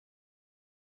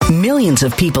Millions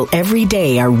of people every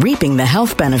day are reaping the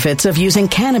health benefits of using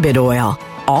cannabis oil,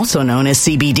 also known as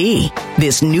CBD.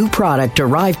 This new product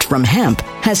derived from hemp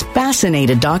has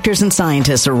fascinated doctors and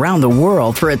scientists around the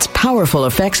world for its powerful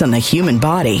effects on the human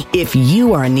body. If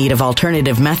you are in need of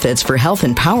alternative methods for health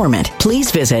empowerment, please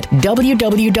visit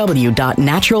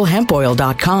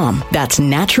www.naturalhempoil.com. That's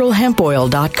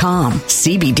naturalhempoil.com.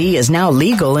 CBD is now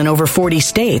legal in over 40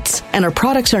 states, and our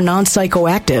products are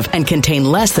non-psychoactive and contain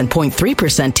less than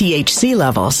 0.3% THC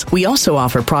levels. We also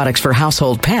offer products for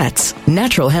household pets.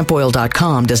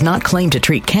 Naturalhempoil.com does not claim to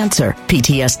treat cancer,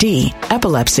 PTSD,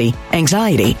 epilepsy,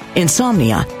 anxiety,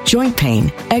 insomnia, joint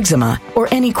pain, eczema, or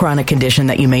any chronic condition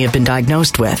that you may have been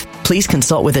diagnosed with. Please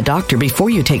consult with a doctor before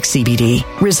you take CBD.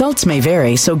 Results may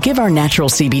vary, so give our natural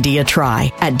CBD a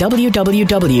try at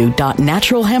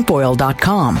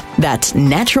www.naturalhempoil.com. That's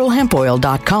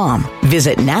naturalhempoil.com.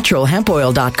 Visit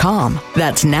naturalhempoil.com.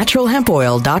 That's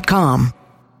naturalhempoil.com.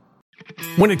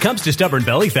 When it comes to stubborn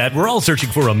belly fat, we're all searching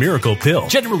for a miracle pill.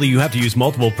 Generally, you have to use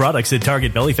multiple products that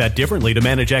target belly fat differently to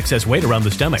manage excess weight around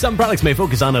the stomach. Some products may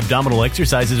focus on abdominal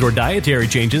exercises or dietary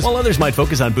changes, while others might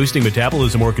focus on boosting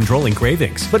metabolism or controlling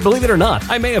cravings. But believe it or not,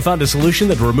 I may have found a solution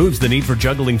that removes the need for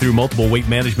juggling through multiple weight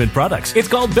management products. It's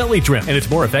called Belly Trim, and it's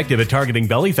more effective at targeting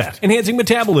belly fat, enhancing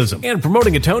metabolism, and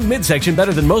promoting a toned midsection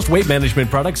better than most weight management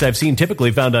products I've seen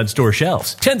typically found on store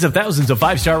shelves. Tens of thousands of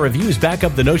 5-star reviews back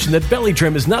up the notion that Belly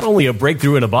Trim is not only a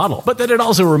breakthrough in a bottle, but that it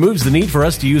also removes the need for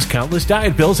us to use countless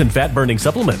diet pills and fat-burning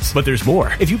supplements. But there's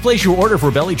more. If you place your order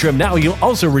for Belly Trim now, you'll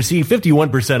also receive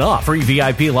 51% off, free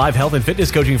VIP live health and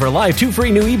fitness coaching for life, 2 free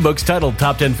new ebooks titled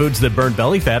Top 10 Foods That Burn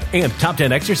Belly Fat and Top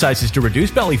 10 Exercises to Reduce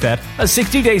Belly Fat, a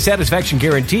 60-day satisfaction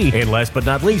guarantee, and last but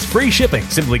not least, free shipping.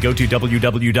 Simply go to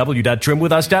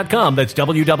www.trimwithus.com. That's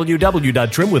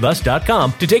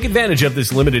www.trimwithus.com to take advantage of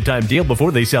this limited time deal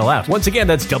before they sell out. Once again,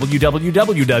 that's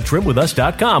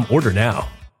www.trimwithus.com. Order now.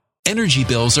 Energy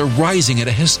bills are rising at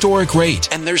a historic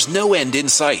rate, and there's no end in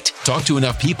sight. Talk to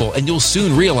enough people, and you'll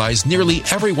soon realize nearly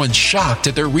everyone's shocked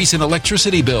at their recent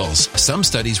electricity bills. Some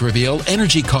studies reveal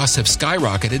energy costs have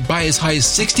skyrocketed by as high as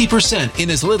 60%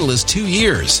 in as little as 2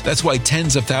 years. That's why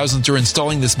tens of thousands are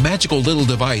installing this magical little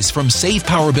device from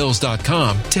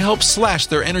SavePowerBills.com to help slash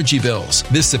their energy bills.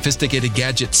 This sophisticated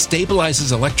gadget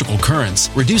stabilizes electrical currents,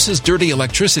 reduces dirty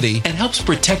electricity, and helps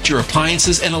protect your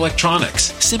appliances and electronics.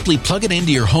 Simply plug it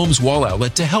into your home's wall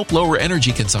outlet to help lower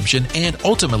energy consumption and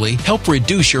ultimately help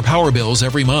reduce your power bills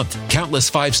every month.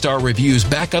 Countless 5-star reviews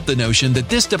back up the notion that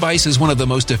this device is one of the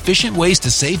most efficient ways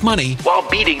to save money while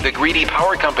beating the greedy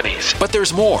power companies. But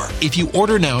there's more. If you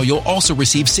order now, you'll also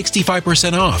receive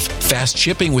 65% off, fast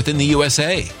shipping within the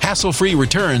USA, hassle-free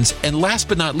returns, and last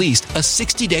but not least, a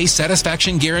 60-day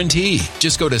satisfaction guarantee.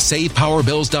 Just go to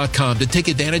SavePowerBills.com to take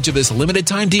advantage of this limited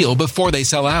time deal before they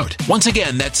sell out. Once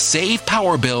again, that's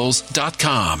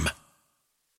SavePowerBills.com.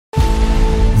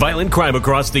 Violent crime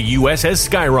across the U.S. has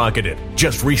skyrocketed.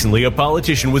 Just recently, a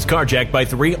politician was carjacked by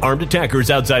 3 armed attackers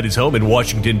outside his home in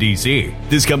Washington, D.C.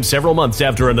 This comes several months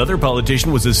after another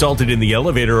politician was assaulted in the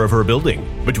elevator of her building.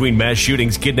 Between mass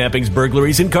shootings, kidnappings,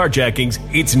 burglaries, and carjackings,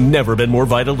 it's never been more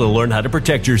vital to learn how to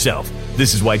protect yourself.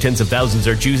 This is why tens of thousands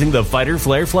are choosing the Fighter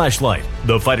Flare flashlight.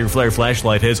 The Fighter Flare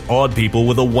flashlight has awed people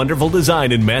with a wonderful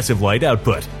design and massive light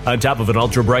output. On top of an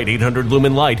ultra-bright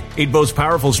 800-lumen light, it boasts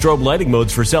powerful strobe lighting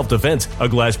modes for self-defense, a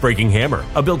glass-breaking hammer,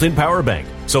 a built-in power bank,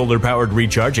 solar-powered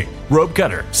recharging, rope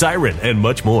cutter, siren, and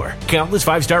much more. Countless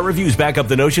 5-star reviews back up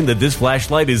the notion that this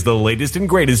flashlight is the latest and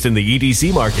greatest in the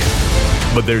EDC market.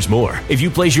 But there's more. If you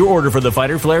place your order for the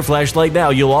Fighter Flare flashlight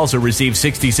now, you'll also receive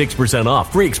 66%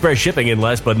 off, free express shipping, and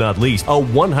last but not least, a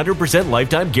 100%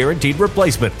 lifetime guaranteed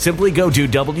replacement. Simply go to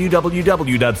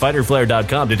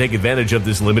www.fighterflare.com to take advantage of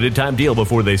this limited time deal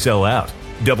before they sell out.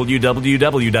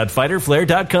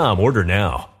 www.fighterflare.com. Order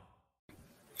now.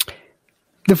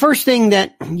 The first thing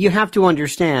that you have to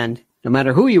understand, no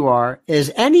matter who you are,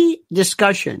 is any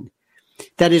discussion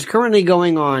that is currently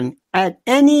going on at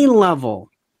any level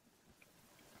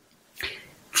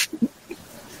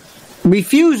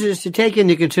refuses to take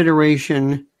into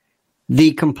consideration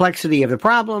the complexity of the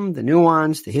problem, the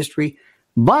nuance, the history,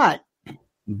 but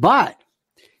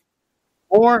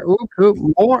more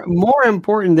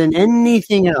important than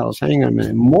anything else, hang on a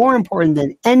minute, more important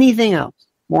than anything else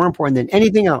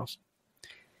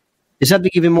is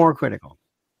something even more critical.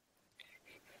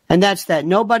 And that's that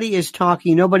nobody is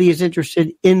talking, nobody is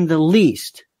interested in the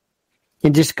least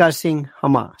in discussing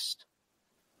Hamas.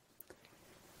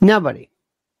 Nobody.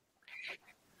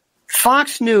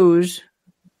 Fox News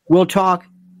will talk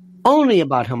only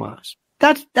about Hamas.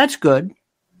 That's good.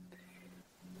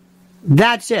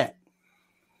 That's it.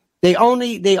 They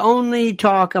only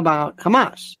talk about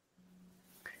Hamas.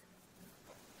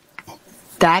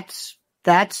 That's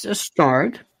a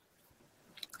start.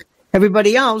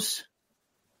 Everybody else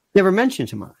never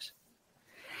mentions Hamas.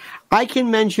 I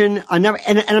can mention another,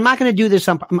 and I'm not going to do this.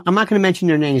 I'm not going to mention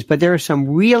their names, but there are some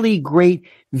really great,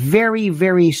 very,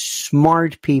 very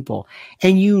smart people,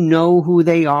 and you know who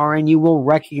they are, and you will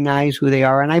recognize who they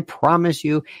are. And I promise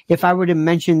you, if I were to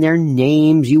mention their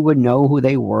names, you would know who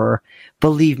they were.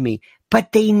 Believe me.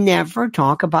 But they never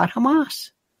talk about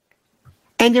Hamas,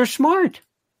 and they're smart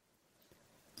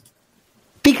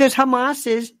because Hamas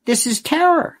this is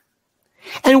terror,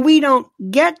 and we don't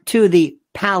get to the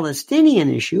Palestinian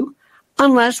issue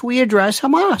unless we address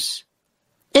Hamas.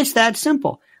 It's that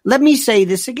simple. Let me say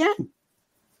this again.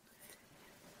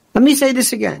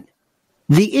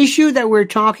 The issue that we're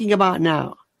talking about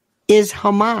now is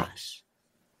Hamas.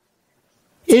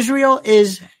 Israel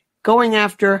is going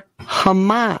after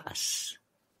Hamas.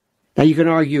 Now you can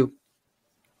argue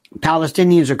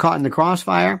Palestinians are caught in the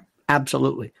crossfire.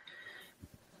 Absolutely.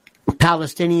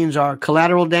 Palestinians are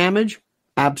collateral damage.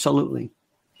 Absolutely.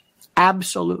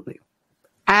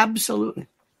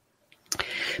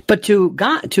 But to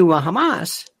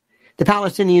Hamas, the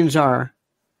Palestinians are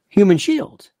human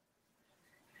shields.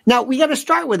 Now, we got to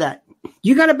start with that.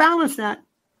 You got to balance that.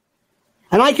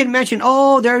 And I can mention,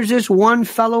 there's this one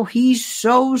fellow. He's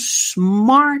so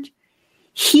smart.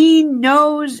 He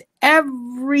knows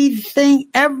everything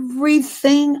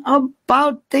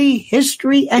about the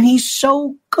history, and he's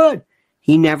so good.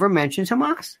 He never mentions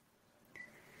Hamas.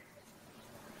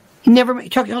 He'll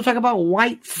talk about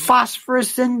white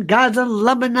phosphorus in Gaza,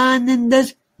 Lebanon, and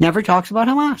this. Never talks about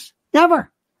Hamas. Never.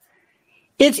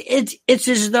 It's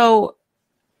as though,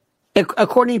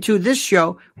 according to this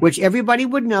show, which everybody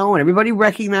would know and everybody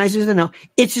recognizes and know,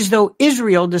 it's as though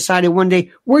Israel decided one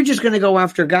day, we're just going to go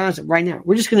after Gaza right now.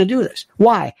 We're just going to do this.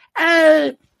 Why?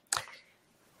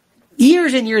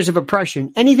 Years and years of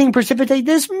oppression. Anything precipitate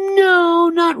this?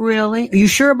 No, not really. Are you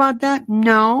sure about that?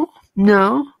 No.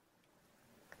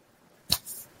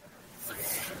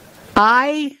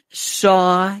 I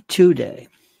saw today,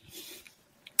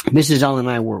 Mrs. L and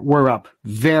I were up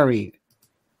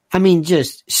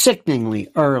just sickeningly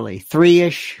early,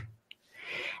 3-ish.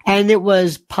 And it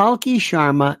was Palki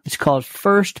Sharma. It's called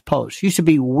First Post. Used to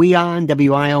be Wion,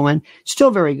 W-I-O-N.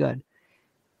 Still very good.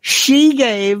 She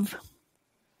gave,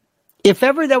 if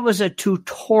ever there was a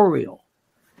tutorial,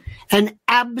 an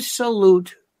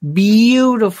absolute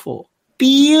beautiful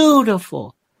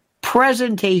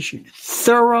presentation,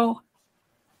 thorough,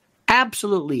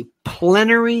 absolutely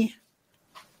plenary,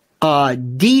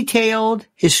 detailed,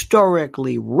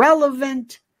 historically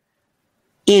relevant,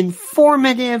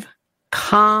 informative,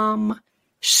 calm,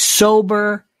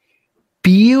 sober,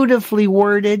 beautifully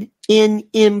worded, in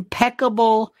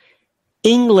impeccable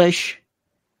English.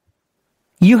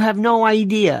 You have no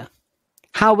idea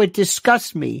how it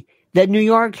disgusts me that New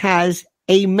York has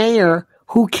a mayor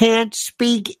who can't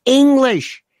speak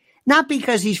English. Not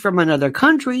because he's from another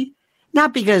country,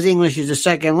 not because English is a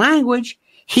second language.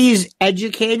 He's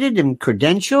educated and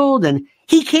credentialed, and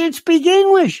he can't speak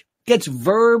English. Gets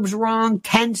verbs wrong,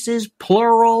 tenses,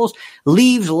 plurals,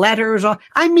 leaves letters off.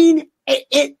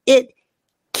 It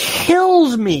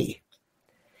kills me.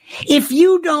 If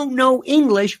you don't know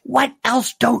English, what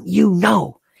else don't you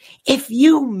know? If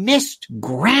you missed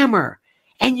grammar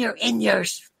and you're in your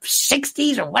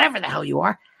 60s or whatever the hell you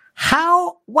are,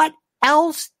 what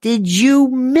else did you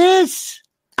miss?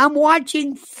 I'm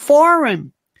watching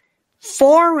foreign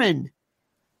new,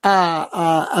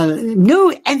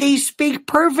 and they speak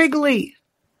perfectly.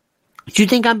 Do you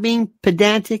think I'm being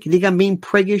pedantic? You think I'm being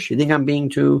priggish? You think I'm being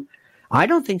too? I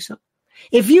don't think so.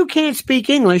 If you can't speak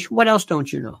English, what else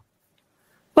don't you know?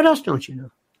 What else don't you know?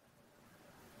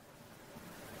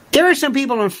 There are some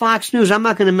people on Fox News, I'm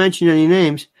not going to mention any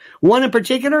names. One in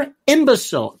particular,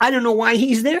 imbecile. I don't know why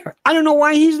he's there.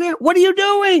 What are you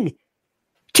doing?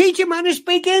 Teach him how to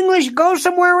speak English. Go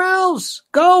somewhere else.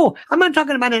 Go. I'm not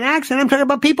talking about an accent. I'm talking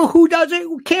about people who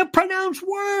can't pronounce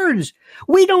words.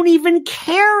 We don't even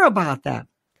care about that.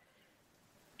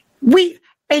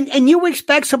 And you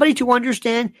expect somebody to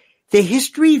understand the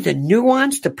history, the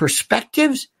nuance, the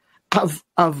perspectives of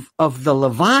the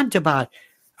Levant, about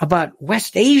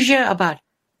West Asia,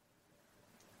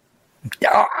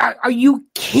 are you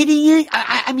kidding?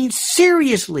 I mean,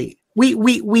 seriously.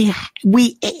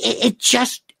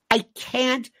 I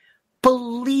can't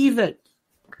believe it.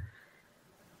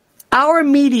 Our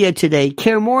media today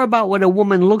care more about what a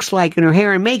woman looks like in her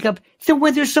hair and makeup than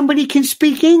whether somebody can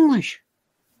speak English.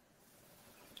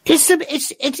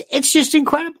 It's just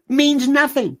incredible. It means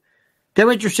nothing.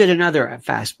 They're interested in other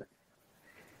facets.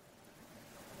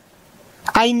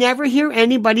 I never hear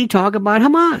anybody talk about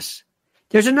Hamas.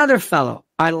 There's another fellow.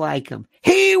 I like him.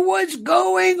 He was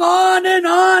going on and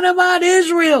on about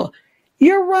Israel.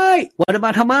 You're right. What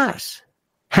about Hamas?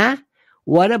 Huh?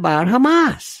 What about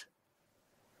Hamas?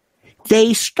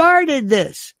 They started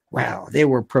this. Well, they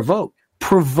were provoked.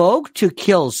 Provoked to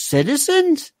kill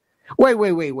citizens? Wait.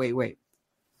 Wait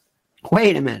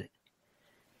a minute.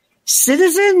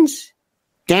 Citizens?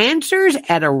 Dancers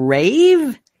at a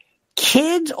rave?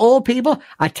 Kids, old people?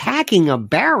 Attacking a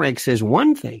barracks is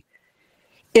one thing.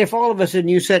 If all of a sudden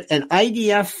you said an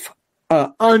IDF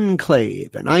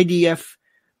enclave, an IDF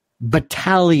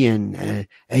battalion, an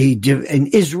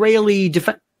Israeli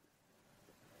defense,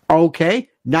 okay,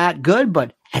 not good,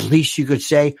 but at least you could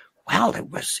say, well, it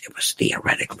was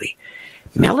theoretically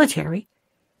military.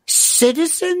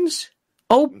 Citizens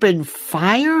open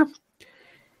fire,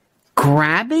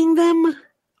 grabbing them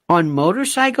on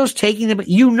motorcycles, taking them.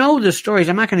 You know the stories.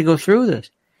 I'm not going to go through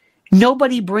this.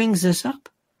 Nobody brings this up.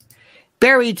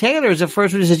 Barry Taylor is the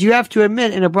first one who says, you have to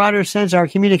admit, in a broader sense, our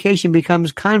communication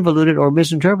becomes convoluted or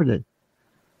misinterpreted.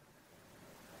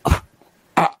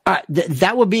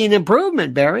 That would be an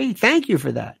improvement, Barry. Thank you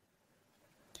for that.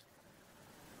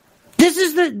 This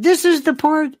is the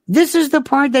part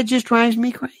that just drives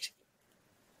me crazy.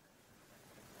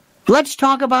 Let's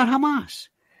talk about Hamas.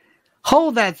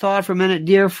 Hold that thought for a minute,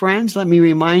 dear friends. Let me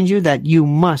remind you that you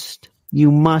must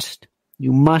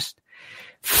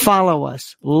follow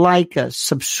us, like us,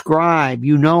 subscribe.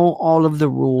 You know all of the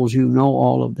rules. You know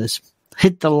all of this.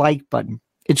 Hit the like button.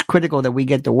 It's critical that we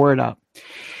get the word out.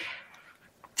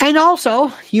 And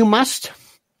also, you must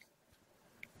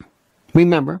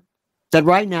remember that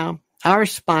right now, our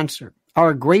sponsor,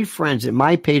 our great friends at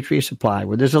My Patriot Supply,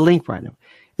 where there's a link right now,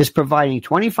 is providing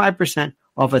 25%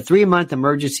 off a 3-month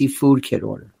emergency food kit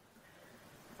order.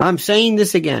 I'm saying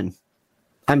this again.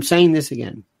 I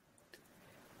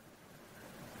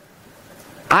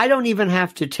don't even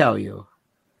have to tell you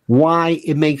why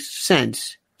it makes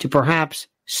sense to perhaps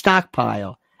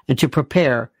stockpile and to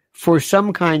prepare for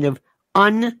some kind of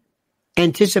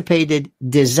unanticipated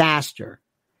disaster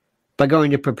by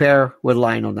going to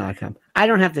preparewithlionel.com. I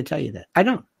don't have to tell you that. I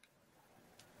don't.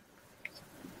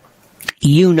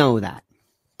 You know that.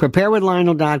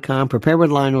 Preparewithlionel.com,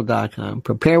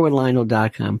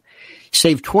 preparewithlionel.com.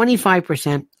 Save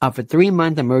 25% off a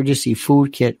 3-month emergency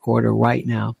food kit order right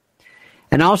now.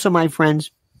 And also, my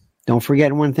friends, don't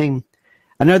forget one thing.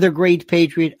 Another great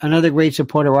patriot, another great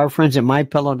supporter, our friends at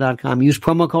MyPillow.com. Use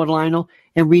promo code Lionel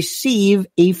and receive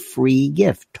a free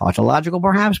gift. Tautological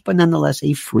perhaps, but nonetheless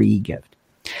a free gift.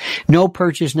 No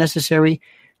purchase necessary.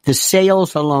 The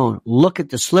sales alone. Look at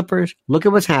the slippers. Look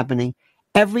at what's happening.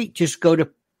 Just go to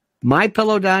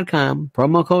MyPillow.com,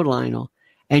 promo code Lionel,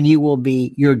 and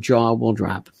your jaw will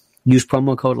drop. Use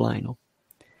promo code Lionel.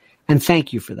 And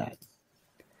thank you for that.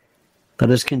 Let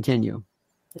us continue.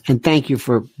 And thank you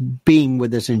for being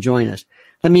with us and joining us.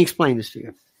 Let me explain this to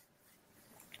you.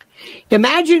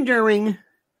 Imagine during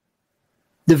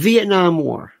the Vietnam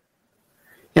War.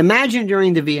 I'm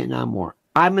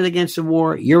against the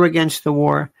war. You're against the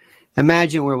war.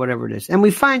 Imagine we're whatever it is. And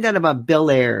we find out about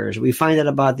Bill Ayers. We find out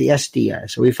about the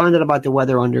SDS. We find out about the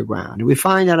Weather Underground. We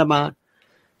find out about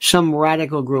some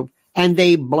radical group. And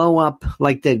they blow up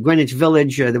like the Greenwich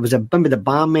Village. There was remember the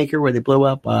bomb maker where they blew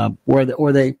up, or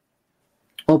they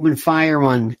open fire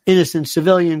on innocent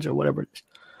civilians or whatever it is.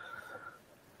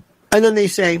 And then they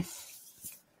say,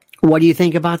 what do you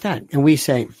think about that? And we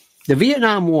say, the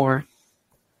Vietnam War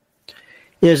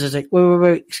is like,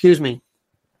 wait, excuse me.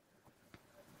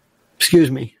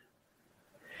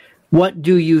 What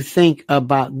do you think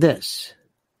about this?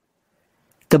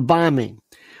 The bombing.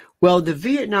 Well, the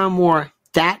Vietnam War,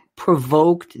 that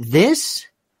provoked this?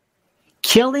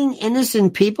 Killing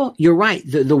innocent people? You're right.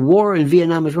 The war in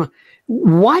Vietnam is wrong.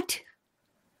 What?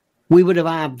 We would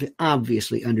have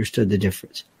obviously understood the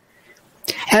difference.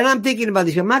 And I'm thinking about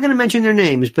these people. I'm not going to mention their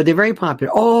names, but they're very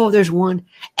popular. Oh, there's one.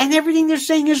 And everything they're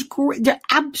saying is great. They're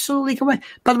absolutely correct.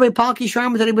 By the way, Palki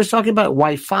Sharma that he was talking about,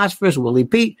 white phosphorus, Willie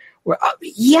Pete.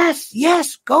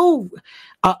 Yes, go.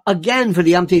 Again, for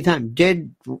the umpteenth time.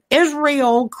 Did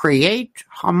Israel create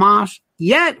Hamas?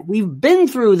 Yet we've been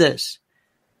through this.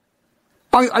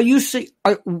 What are you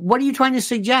trying to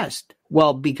suggest?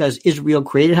 Well, because Israel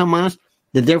created Hamas,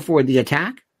 that therefore the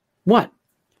attack? What?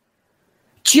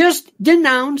 Just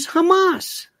denounce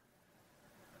Hamas.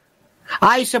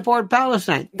 I support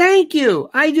Palestine. Thank you.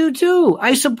 I do too.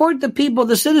 I support the people,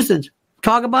 the citizens.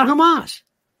 Talk about Hamas.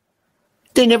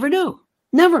 They never do.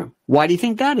 Never. Why do you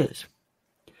think that is?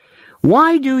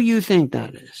 Why do you think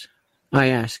that is? I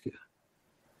ask you.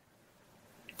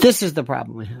 This is the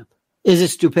problem we have. Is it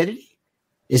stupidity?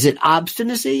 Is it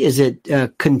obstinacy? Is it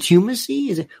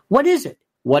contumacy? What is it?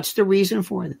 What's the reason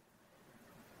for it?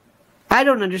 I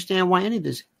don't understand why any of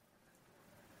this.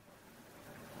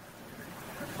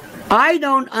 I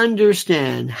don't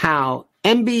understand how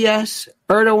MBS,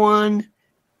 Erdogan,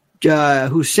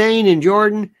 Hussein in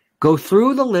Jordan go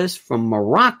through the list from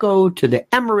Morocco to the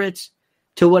Emirates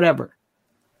to whatever.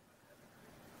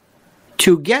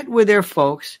 To get with their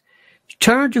folks,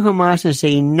 turn to Hamas and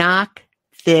say, knock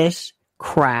this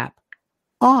crap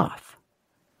off.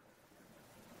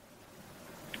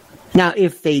 Now,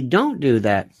 if they don't do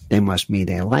that, they must mean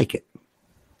they like it.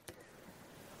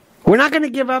 We're not going to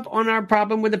give up on our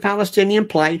problem with the Palestinian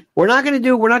plight. We're not going to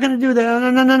do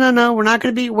that. No. We're not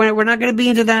going to be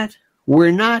into that.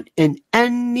 We're not in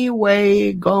any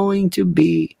way going to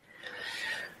be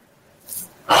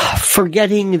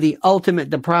forgetting the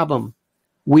problem.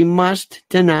 We must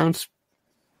denounce.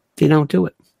 They don't do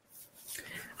it.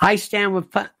 I stand with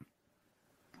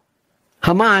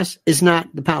Hamas is not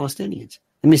the Palestinians.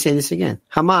 Let me say this again.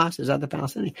 Hamas is not the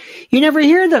Palestinians. You never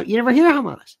hear them. You never hear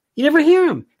Hamas. You never hear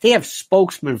them. They have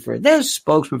spokesmen for this,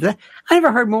 spokesman for that. I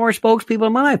never heard more spokespeople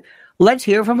in my life. Let's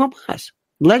hear from Hamas.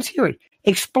 Let's hear it.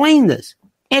 Explain this.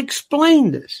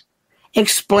 Explain this.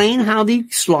 Explain how the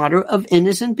slaughter of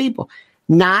innocent people,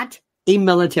 not a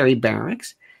military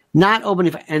barracks, not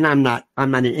opening, and I'm not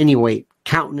in any way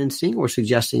countenancing or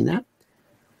suggesting that.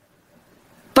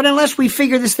 But unless we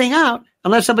figure this thing out,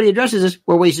 unless somebody addresses this,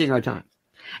 we're wasting our time.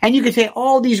 And you can say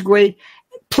all these great,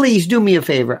 please do me a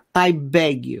favor. I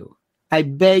beg you.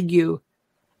 And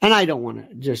I don't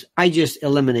want to I just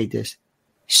eliminate this.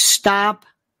 Stop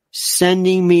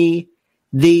sending me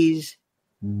these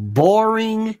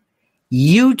boring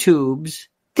YouTubes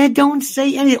that don't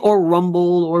say anything, or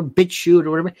Rumble or BitChute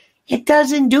or whatever. It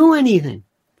doesn't do anything.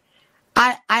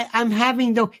 I'm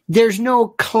having there's no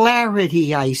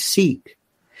clarity I seek.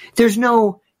 There's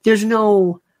no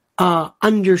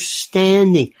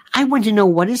understanding. I want to know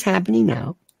what is happening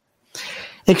now.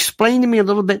 Explain to me a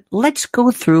little bit. Let's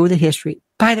go through the history.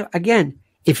 By the way, again,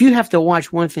 if you have to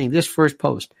watch one thing, this first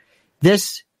post,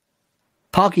 this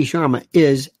Palki Sharma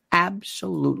is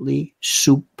absolutely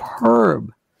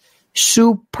superb.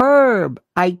 Superb.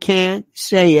 I can't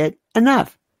say it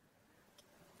enough.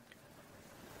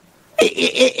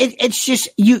 It's just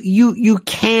you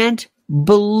can't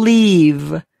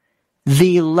believe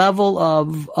the level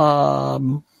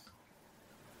of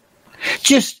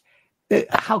just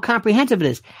how comprehensive it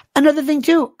is. Another thing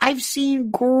too, I've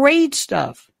seen great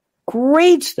stuff.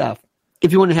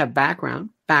 If you want to have background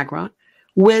from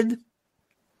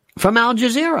Al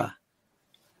Jazeera.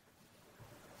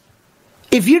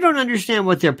 If you don't understand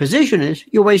what their position is,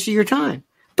 you're wasting your time.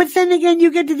 But then again,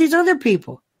 you get to these other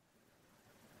people.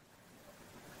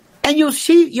 And you'll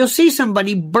see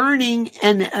somebody burning,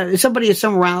 and somebody at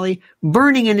some rally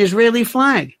burning an Israeli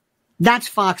flag. That's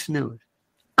Fox News.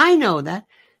 I know that.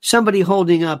 Somebody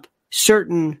holding up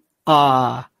certain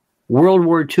World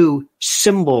War II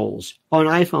symbols on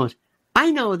iPhones.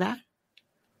 I know that.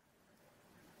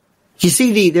 You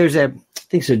see I think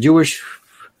it's a Jewish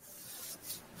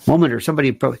woman or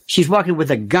somebody. She's walking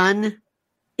with a gun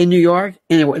in New York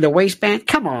in the waistband.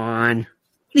 Come on. What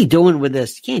are you doing with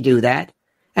this? You can't do that.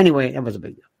 Anyway, that was a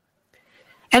big deal.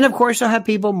 And of course, I'll have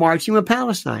people marching with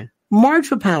Palestine.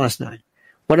 March with Palestine.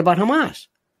 What about Hamas?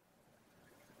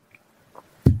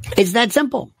 It's that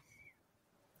simple.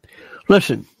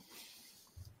 Listen,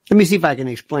 let me see if I can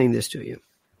explain this to you.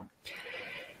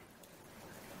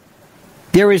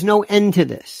 There is no end to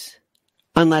this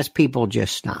unless people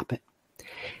just stop it.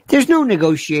 There's no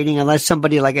negotiating unless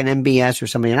somebody like an MBS or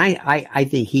somebody, and I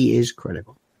think he is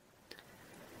critical.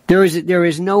 There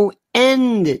is no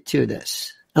end to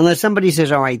this unless somebody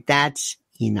says, all right, that's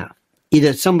enough.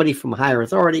 Either somebody from higher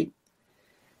authority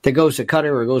that goes to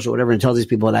Qatar or goes to whatever and tells these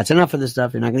people, that's enough of this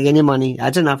stuff. You're not going to get any money.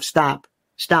 That's enough. Stop.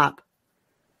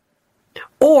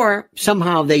 Or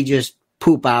somehow they just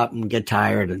poop out and get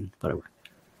tired and whatever.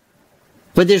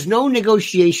 But there's no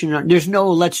negotiation. There's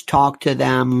no let's talk to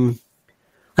them.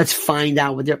 Let's find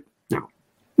out what they're...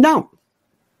 No.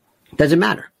 Doesn't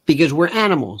matter because we're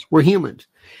animals. We're humans.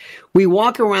 We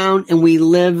walk around and we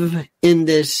live in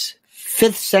this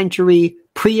 5th century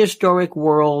prehistoric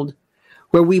world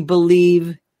where we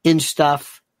believe in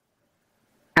stuff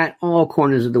at all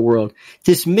corners of the world.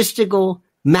 This mystical,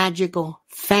 magical,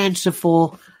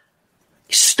 fanciful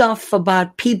stuff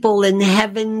about people in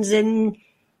heavens and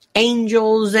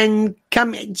angels and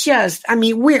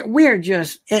we're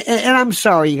just, and I'm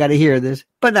sorry you got to hear this,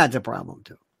 but that's a problem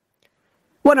too.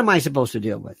 What am I supposed to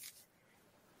deal with?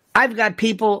 there are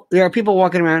people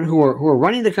walking around who are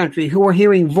running the country, who are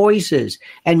hearing voices,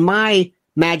 and my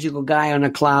magical guy on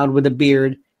a cloud with a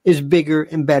beard is bigger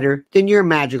and better than your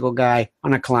magical guy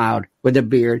on a cloud with a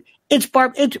beard. It's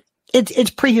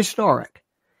prehistoric.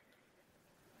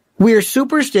 We're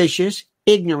superstitious,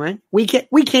 ignorant. We can't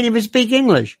even speak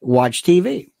English. Watch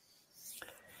TV.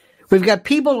 We've got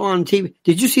people on TV.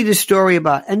 Did you see the story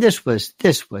about, and this was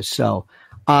so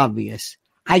obvious.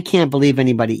 I can't believe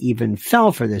anybody even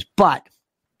fell for this, but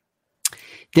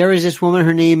there is this woman,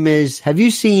 her name is, have you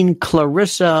seen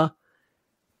Clarissa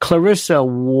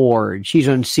Ward? She's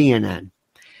on CNN.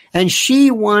 And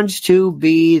she wants to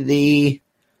be the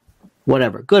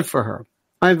whatever. Good for her.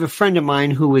 I have a friend of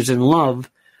mine who was in love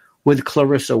with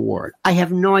Clarissa Ward. I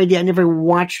have no idea. I never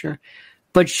watched her.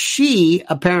 But she,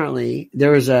 apparently,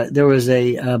 there was a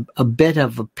bit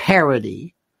of a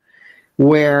parody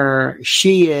where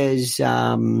she is,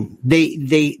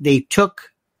 they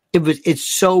took, it's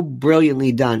so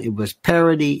brilliantly done. It was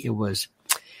parody. It was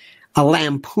a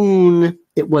lampoon.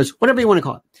 It was whatever you want to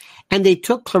call it. And they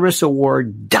took Clarissa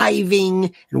Ward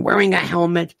diving and wearing a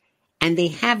helmet, and they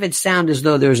have it sound as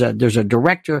though there's a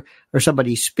director or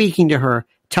somebody speaking to her,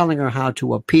 telling her how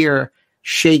to appear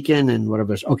shaken and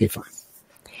whatever. Okay, fine.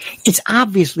 It's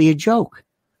obviously a joke.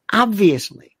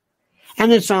 Obviously.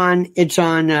 And it's on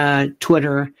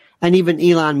Twitter, and even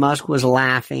Elon Musk was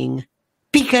laughing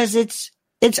because it's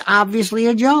obviously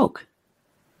a joke.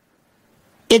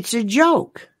 It's a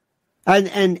joke.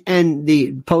 And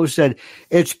the post said,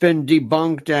 it's been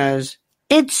debunked as,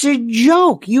 it's a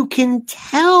joke. You can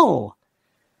tell.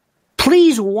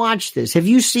 Please watch this. Have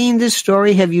you seen this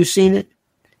story? Have you seen it?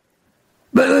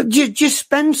 But just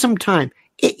spend some time.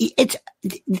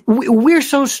 We're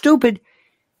so stupid.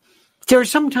 There are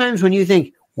some times when you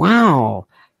think, wow,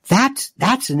 that's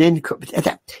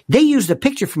they used a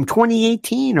picture from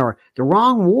 2018 or the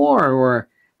wrong war, or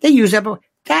they use that.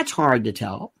 That's hard to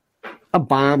tell. A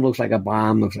bomb looks like a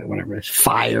bomb, looks like whatever. It's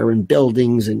fire and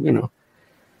buildings and,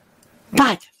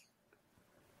 But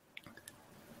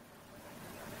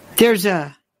there's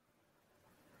a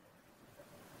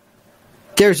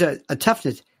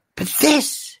toughness. But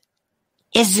this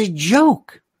is a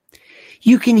joke.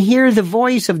 You can hear the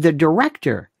voice of the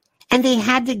director, and they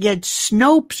had to get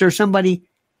Snopes or somebody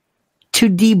to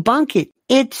debunk it.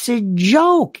 It's a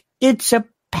joke. It's a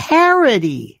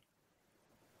parody.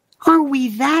 Are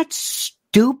we that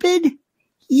stupid?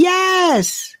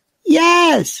 Yes.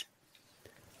 Yes.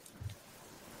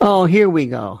 Oh, here we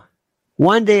go.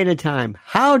 One day at a time.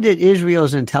 How did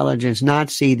Israel's intelligence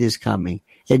not see this coming?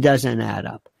 It doesn't add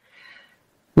up.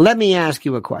 Let me ask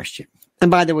you a question. And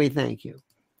by the way, thank you.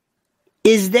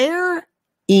 Is there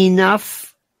is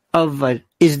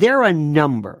there a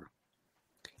number?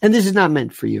 And this is not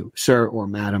meant for you, sir or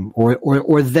madam,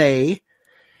 or they,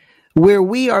 where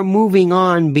we are moving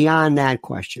on beyond that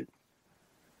question.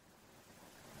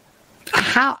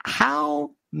 How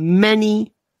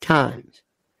many times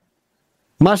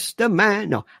must a man?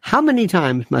 No, how many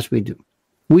times must we do?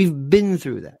 We've been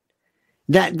through that.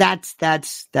 That's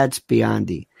beyond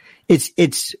the.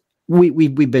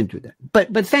 We've been through that.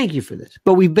 But thank you for this.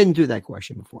 But we've been through that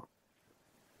question before,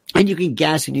 and you can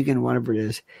guess, and you can whatever it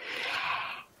is,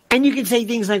 and you can say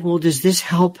things like, "Well, does this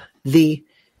help the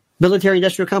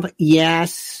military-industrial complex?"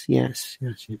 Yes.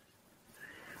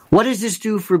 What does this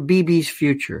do for BB's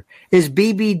future? Is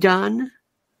BB done?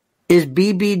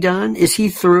 Is he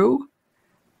through?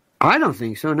 I don't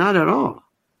think so. Not at all.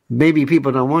 Maybe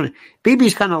people don't want it.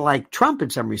 BB's kind of like Trump in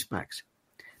some respects.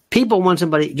 People want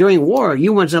somebody, during war,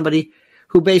 you want somebody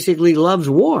who basically loves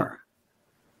war.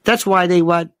 That's why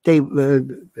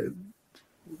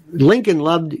Lincoln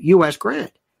loved U.S.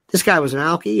 Grant. This guy was an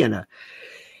alkie, and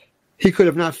he could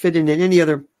have not fit in any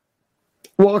other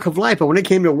walk of life. But when it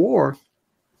came to war,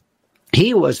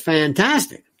 he was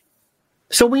fantastic.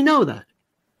 So we know that.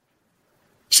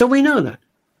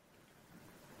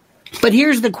 But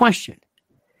here's the question.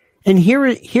 And here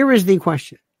is the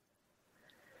question.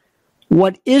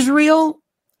 What Israel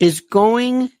is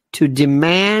going to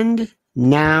demand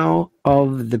now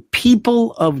of the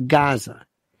people of Gaza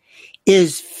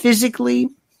is physically,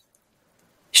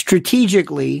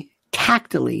 strategically,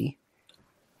 tactically,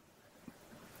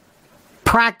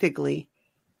 practically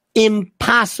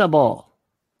impossible.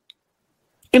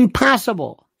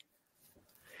 Impossible.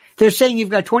 They're saying you've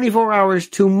got 24 hours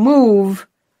to move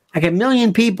like 1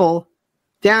 million people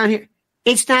down here.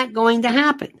 It's not going to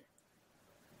happen.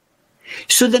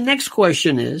 So the next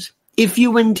question is, if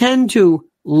you intend to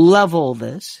level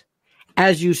this,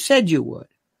 as you said you would,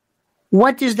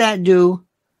 what does that do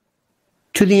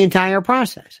to the entire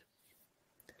process?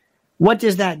 What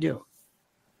does that do?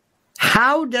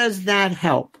 How does that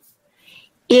help?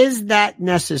 Is that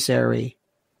necessary?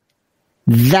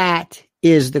 That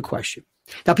is the question.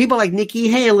 Now, people like Nikki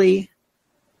Haley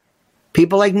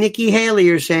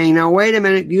are saying, now, wait a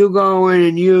minute, you go in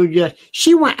and you just,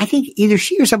 I think either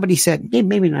she or somebody said,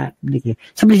 maybe not Nikki,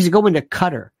 somebody said go into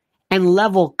Qatar and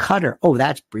level Qatar. Oh,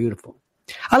 that's beautiful.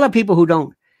 I love people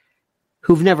who've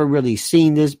never really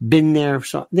seen this, been there.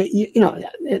 So,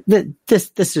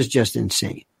 this is just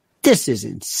insane. This is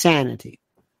insanity.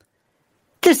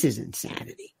 This is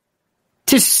insanity.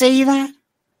 To say that?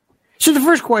 So the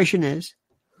first question is,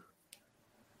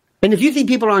 and if you think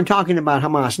people aren't talking about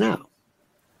Hamas now,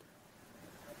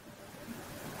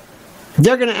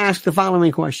 they're going to ask the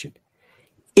following question.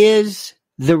 Is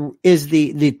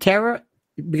the terror,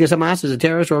 because Hamas is a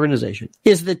terrorist organization,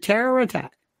 is the terror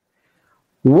attack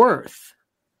worth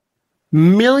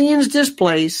millions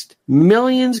displaced,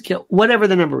 millions killed, whatever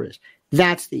the number is?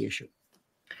 That's the issue.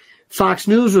 Fox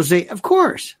News will say, of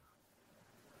course.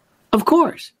 Of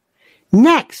course.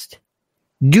 Next,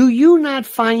 do you not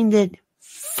find it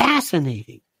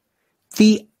fascinating?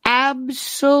 The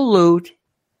absolute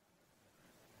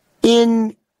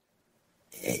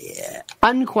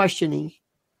unquestioning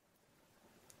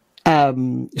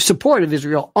support of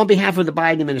Israel on behalf of the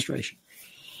Biden administration.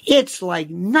 It's like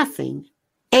nothing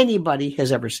anybody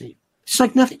has ever seen. It's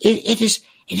like nothing. It is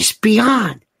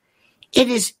beyond. It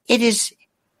is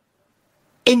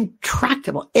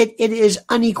intractable. It is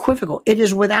unequivocal. It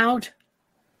is without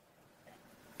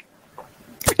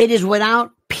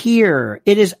peer.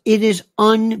 It is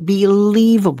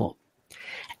unbelievable.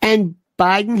 And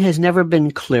Biden has never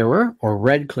been clearer or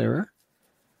read clearer.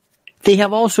 They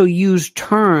have also used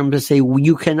terms to say,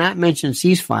 you cannot mention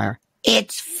ceasefire.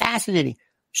 It's fascinating.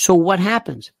 So what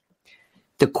happens?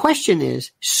 The question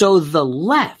is, so the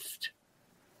left,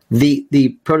 the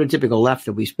prototypical left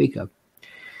that we speak of,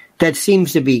 that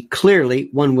seems to be clearly,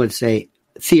 one would say,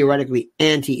 theoretically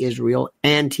anti-Israel,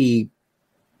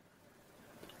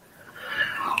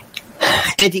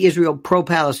 anti-Israel,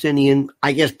 pro-Palestinian,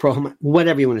 I guess pro-Hamas,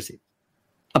 whatever you want to say.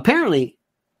 Apparently,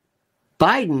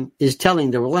 Biden is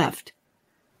telling the left,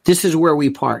 this is where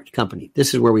we part company.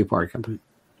 This is where we part company.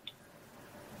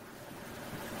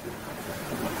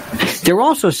 They're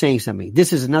also saying something.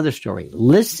 This is another story.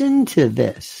 Listen to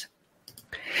this.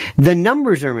 The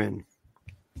numbers are in.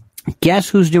 Guess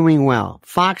who's doing well?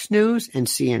 Fox News and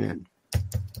CNN.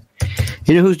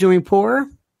 You know who's doing poor?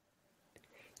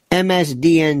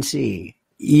 MSDNC.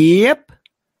 Yep.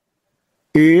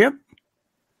 And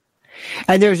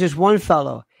there's this one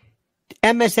fellow.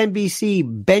 MSNBC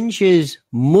benches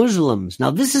Muslims.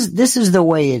 Now, this is the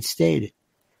way it's stated.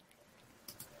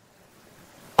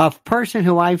 A person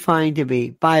who I find to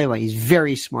be, by the way, he's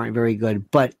very smart, very good,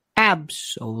 but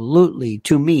absolutely,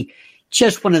 to me,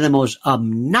 just one of the most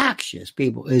obnoxious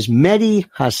people is Mehdi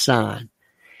Hassan.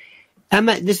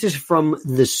 This is from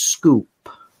The Scoop,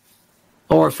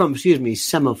 or from,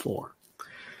 Semaphore.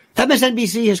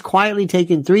 MSNBC has quietly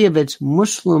taken 3 of its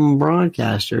Muslim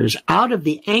broadcasters out of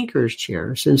the anchor's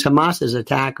chair since Hamas's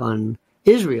attack on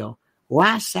Israel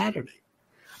last Saturday,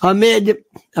 amid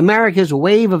America's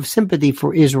wave of sympathy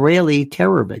for Israeli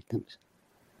terror victims.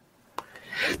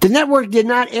 The network did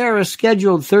not air a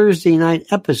scheduled Thursday night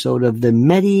episode of the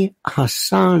Mehdi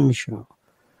Hassan Show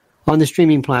on the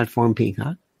streaming platform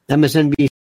Peacock. MSNBC.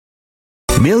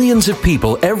 Millions of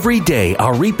people every day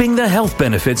are reaping the health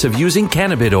benefits of using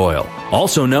cannabis oil,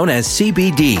 also known as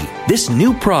CBD. This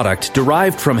new product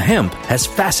derived from hemp has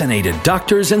fascinated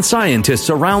doctors and scientists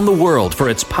around the world for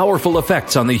its powerful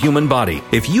effects on the human body.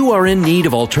 If you are in need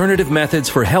of alternative methods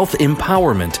for health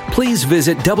empowerment, please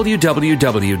visit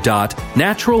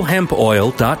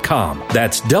www.naturalhempoil.com.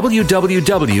 That's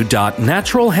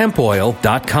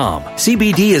www.naturalhempoil.com.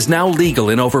 CBD is now legal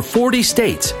in over 40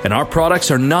 states, and our products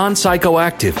are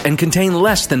non-psychoactive and contain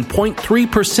less than 0.3%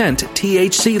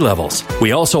 THC levels.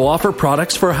 We also offer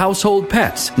products for household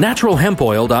pets.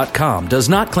 NaturalHempOil.com does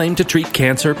not claim to treat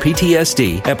cancer,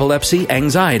 PTSD, epilepsy,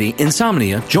 anxiety,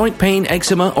 insomnia, joint pain,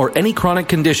 eczema, or any chronic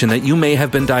condition that you may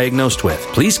have been diagnosed with.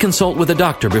 Please consult with a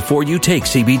doctor before you take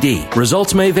CBD.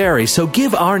 Results may vary, so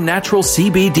give our natural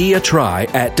CBD a try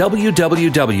at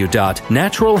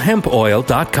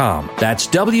www.naturalhempoil.com. That's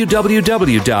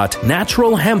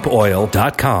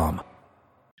www.naturalhempoil.com.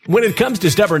 When it comes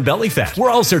to stubborn belly fat, we're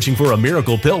all searching for a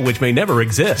miracle pill which may never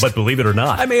exist. But believe it or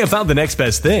not, I may have found the next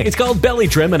best thing. It's called Belly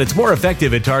Trim, and it's more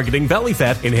effective at targeting belly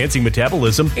fat, enhancing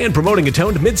metabolism, and promoting a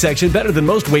toned midsection better than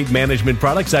most weight management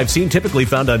products I've seen typically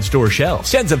found on store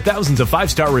shelves. Tens of thousands of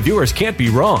 5-star reviewers can't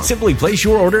be wrong. Simply place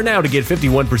your order now to get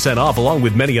 51% off along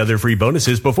with many other free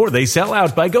bonuses before they sell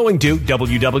out by going to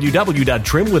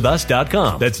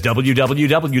www.trimwithus.com. That's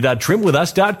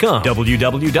www.trimwithus.com.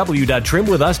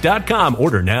 www.trimwithus.com.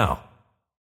 Order now.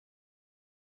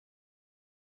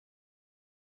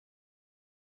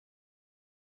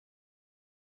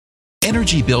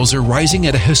 Energy bills are rising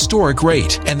at a historic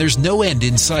rate, and there's no end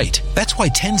in sight. That's why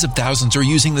tens of thousands are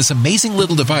using this amazing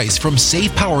little device from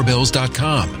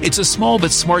SavePowerBills.com. It's a small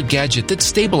but smart gadget that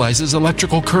stabilizes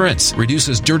electrical currents,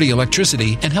 reduces dirty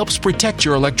electricity, and helps protect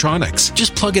your electronics.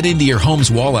 Just plug it into your home's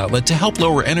wall outlet to help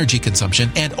lower energy consumption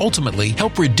and ultimately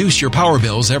help reduce your power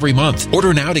bills every month.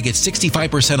 Order now to get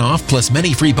 65% off plus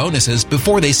many free bonuses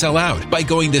before they sell out by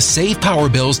going to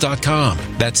SavePowerBills.com.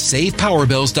 That's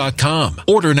SavePowerBills.com.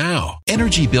 Order now.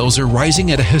 Energy bills are rising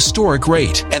at a historic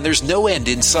rate, and there's no end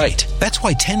in sight. That's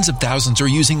why tens of thousands are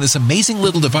using this amazing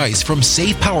little device from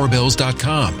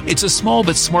SavePowerBills.com. It's a small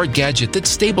but smart gadget that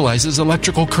stabilizes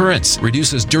electrical currents,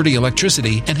 reduces dirty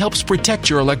electricity, and helps protect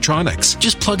your electronics.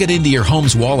 Just plug it into your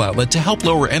home's wall outlet to help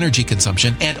lower energy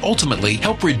consumption and ultimately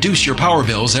help reduce your power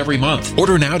bills every month.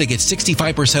 Order now to get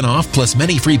 65% off plus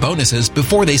many free bonuses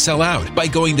before they sell out by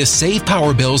going to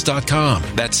SavePowerBills.com.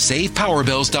 That's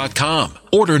SavePowerBills.com.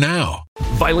 Order now.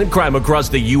 Violent crime across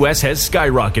the U.S. has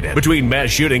skyrocketed. Between mass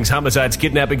shootings, homicides,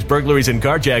 kidnappings, burglaries, and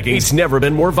carjackings, it's never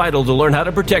been more vital to learn how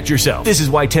to protect yourself. This is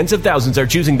why tens of thousands are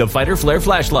choosing the Fighter Flare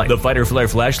flashlight. The Fighter Flare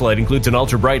flashlight includes an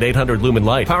ultra-bright 800 lumen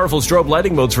light, powerful strobe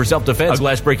lighting modes for self-defense, a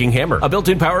glass-breaking hammer, a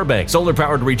built-in power bank,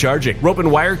 solar-powered recharging, rope and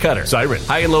wire cutter, siren,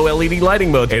 high and low LED lighting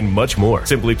mode, and much more.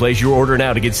 Simply place your order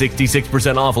now to get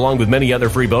 66% off along with many other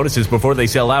free bonuses before they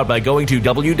sell out by going to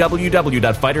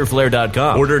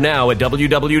www.fighterflare.com. Order now at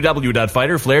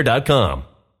www.fighterflare.com.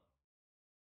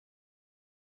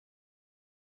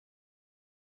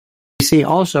 See,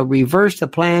 also reverse the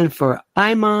plan for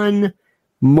Ayman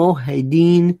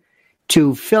Mohyeldin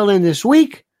to fill in this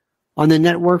week on the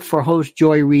network for host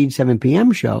Joy Reid 7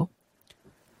 p.m. show.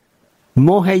 I'm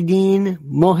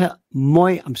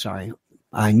sorry.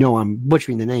 I know I'm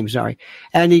butchering the name, sorry.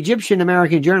 An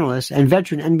Egyptian-American journalist and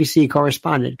veteran NBC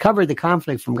correspondent covered the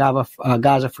conflict from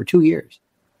Gaza for 2 years.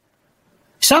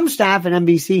 Some staff at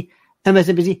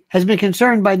MSNBC has been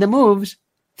concerned by the moves,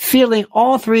 feeling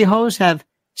all three hosts have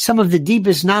some of the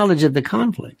deepest knowledge of the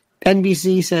conflict.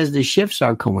 NBC says the shifts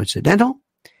are coincidental,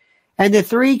 and the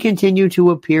three continue to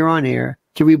appear on air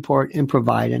to report and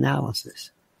provide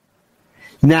analysis.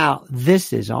 Now,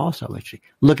 this is also interesting.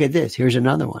 Look at this. Here's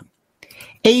another one.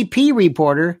 AP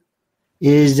reporter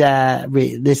is,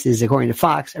 this is according to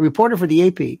Fox, a reporter for the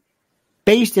AP,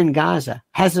 based in Gaza,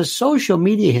 has a social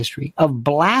media history of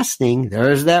blasting.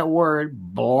 There's that word,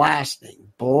 blasting.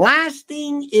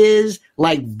 Blasting is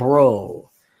like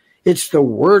bro. It's the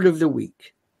word of the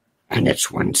week. And it's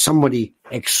when somebody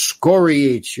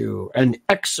excoriates you and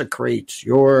execrates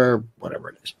your whatever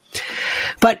it is.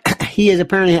 But he is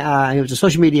apparently, he has a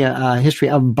social media history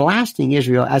of blasting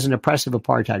Israel as an oppressive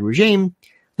apartheid regime,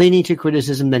 leading to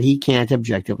criticism that he can't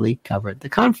objectively cover the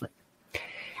conflict.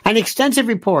 An extensive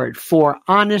report for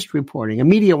Honest Reporting, a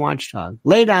media watchdog,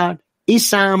 laid out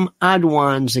Issam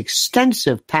Adwan's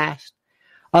extensive past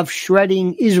of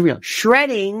shredding Israel.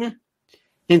 Shredding,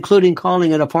 including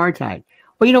calling it apartheid.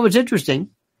 Well, you know what's interesting?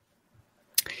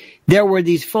 There were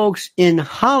these folks in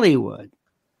Hollywood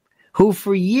who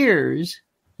for years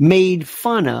made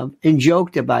fun of and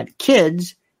joked about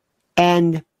kids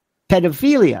and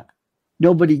pedophilia.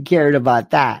 Nobody cared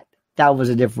about that. That was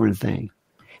a different thing.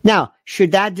 Now,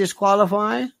 should that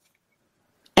disqualify?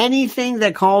 Anything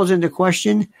that calls into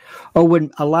question or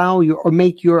would allow you or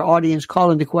make your audience call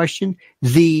into question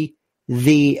the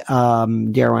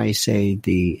dare I say,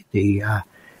 the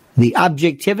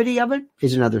objectivity of it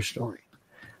is another story.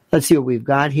 Let's see what we've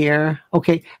got here.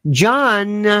 Okay.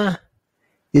 John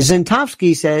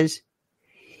Zentovsky says,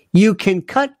 you can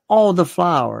cut all the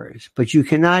flowers, but you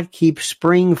cannot keep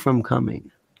spring from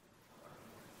coming.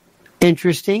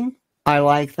 Interesting. I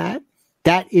like that.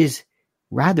 That is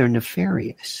rather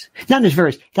nefarious. Not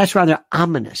nefarious. That's rather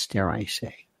ominous, dare I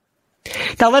say.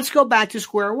 Now let's go back to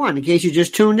square one in case you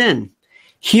just tuned in.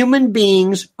 Human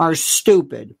beings are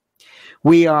stupid.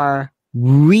 We are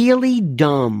really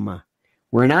dumb.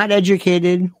 We're not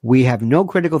educated. We have no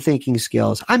critical thinking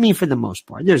skills. I mean, for the most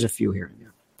part. There's a few here and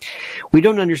there. We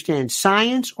don't understand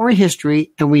science or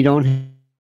history, and we don't have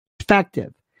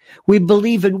perspective. We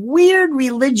believe in weird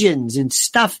religions and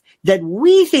stuff that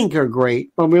we think are great.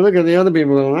 When we look at the other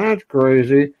people, well, that's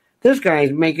crazy. This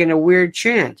guy's making a weird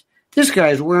chant. This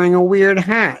guy's wearing a weird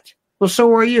hat. Well,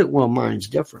 so are you. Well, mine's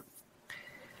different.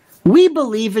 We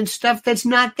believe in stuff that's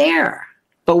not there,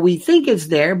 but we think it's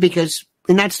there because,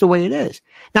 and that's the way it is.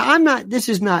 Now, I know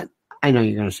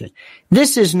you're going to say,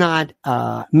 this is not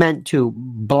meant to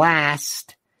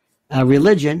blast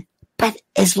religion, but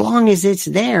as long as it's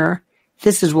there,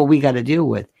 this is what we got to deal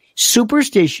with.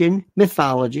 Superstition,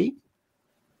 mythology,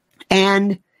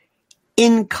 and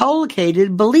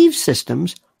inculcated belief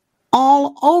systems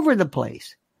all over the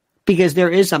place. because there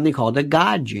is something called a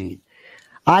God gene.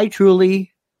 I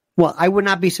would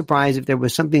not be surprised if there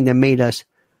was something that made us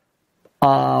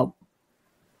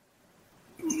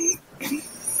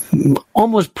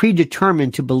almost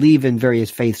predetermined to believe in various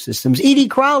faith systems. Edie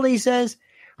Crowley says,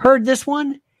 heard this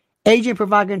one? Agent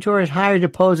provocateur is hired to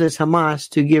pose as Hamas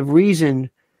to give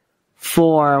reason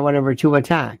for whatever to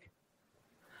attack.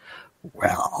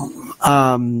 Well,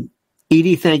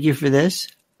 Edie, thank you for this.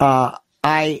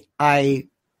 I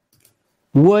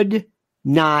would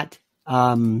not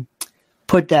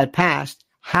put that past.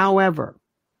 However,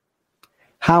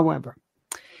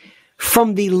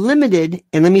 from the limited,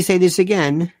 and let me say this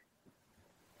again,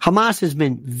 Hamas has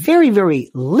been very, very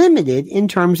limited in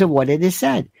terms of what it has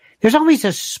said. There's always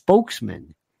a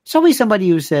spokesman. There's always somebody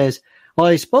who says, well,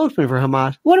 a spokesman for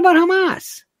Hamas. What about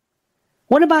Hamas?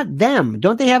 What about them?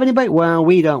 Don't they have anybody? Well,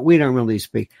 we don't really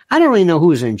speak. I don't really know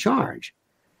who's in charge.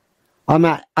 I'm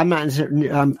not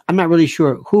really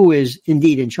sure who is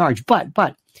indeed in charge.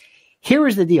 But here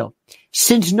is the deal.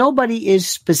 Since nobody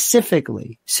is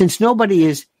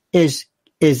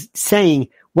saying,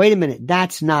 wait a minute,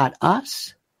 that's not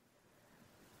us.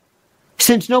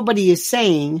 Since nobody is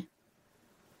saying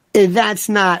that's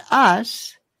not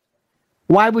us,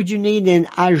 why would you need an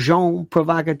agent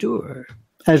provocateur,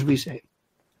 as we say?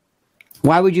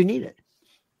 Why would you need it?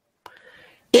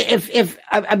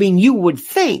 You would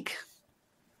think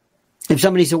if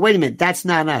somebody said, wait a minute, that's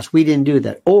not us, we didn't do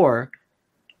that. Or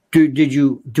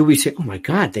do we say, oh my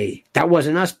God, that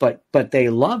wasn't us, but they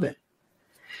love it.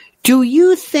 Do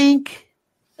you think,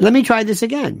 let me try this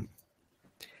again.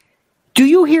 Do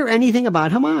you hear anything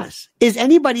about Hamas? Is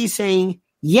anybody saying,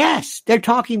 yes, they're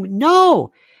talking,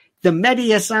 no. The Mehdi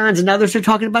Hassans and others are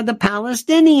talking about the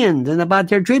Palestinians and about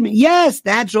their treatment. Yes,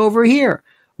 that's over here.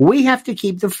 We have to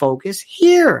keep the focus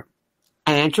here.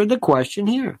 Answer the question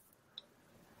here.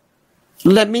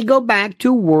 Let me go back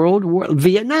to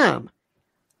Vietnam.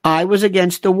 I was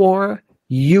against the war.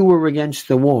 You were against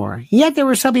the war. Yet there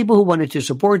were some people who wanted to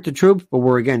support the troops but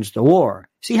were against the war.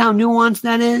 See how nuanced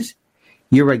that is?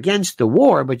 You're against the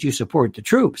war, but you support the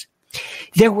troops.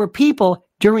 There were people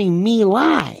during My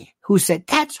Lai who said,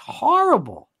 that's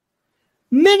horrible.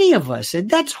 Many of us said,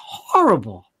 that's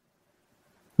horrible.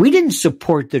 We didn't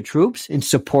support the troops and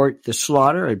support the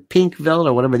slaughter at Pinkville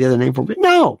or whatever the other name for it.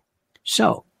 No.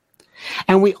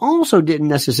 And we also didn't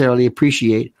necessarily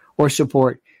appreciate or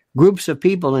support groups of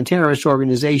people and terrorist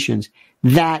organizations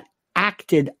that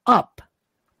acted up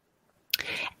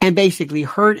and basically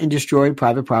hurt and destroyed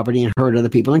private property and hurt other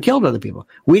people and killed other people.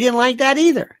 We didn't like that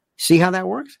either. See how that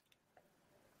works?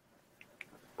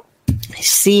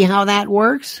 See how that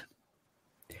works?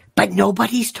 But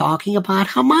nobody's talking about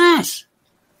Hamas.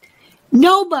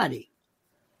 Nobody.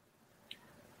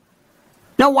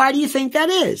 Now, why do you think that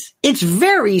is? It's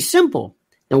very simple.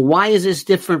 And why is this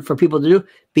different for people to do?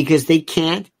 Because they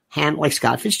can't handle, like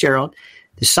Scott Fitzgerald,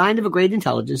 the sign of a great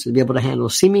intelligence is to be able to handle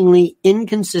seemingly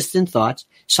inconsistent thoughts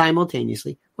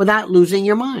simultaneously without losing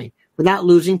your mind, without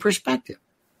losing perspective.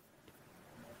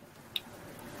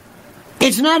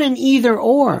 It's not an either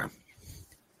or.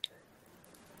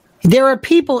 There are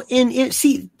people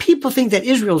people think that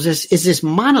Israel is this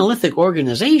monolithic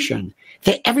organization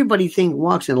that everybody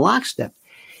walks in lockstep.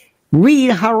 Read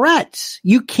Haaretz.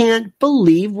 You can't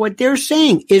believe what they're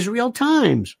saying. Israel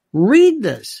Times. Read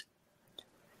this.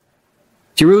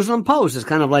 Jerusalem Post is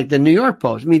kind of like the New York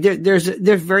Post. I mean, there's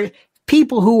very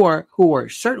people who are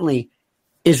certainly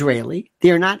Israeli.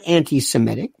 They're not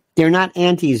anti-Semitic. They're not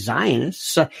anti-Zionists.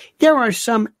 So there are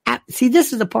some. See,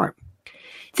 this is the part.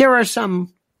 There are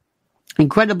some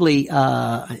incredibly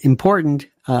important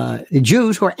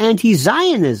Jews who are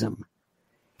anti-Zionism,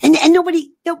 and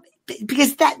nobody,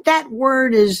 because that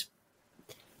word is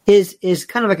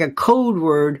kind of like a code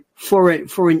word for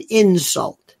an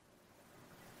insult.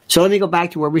 So let me go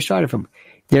back to where we started from.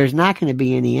 There's not going to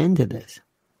be any end to this.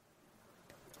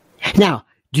 Now,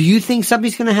 do you think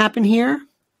something's going to happen here?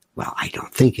 Well, I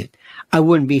don't think it. I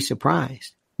wouldn't be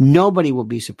surprised. Nobody will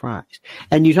be surprised.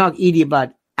 And you talk, Edie,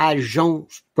 about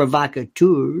agents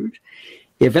provocateurs.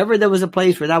 If ever there was a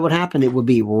place where that would happen, it would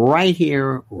be right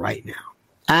here, right now.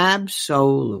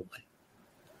 Absolutely.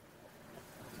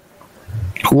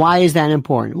 Why is that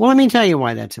important? Well, let me tell you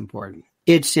why that's important.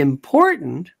 It's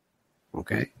important,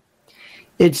 okay?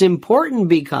 It's important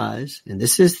because, and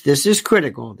this is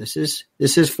critical. This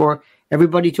is for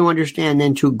everybody to understand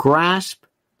and to grasp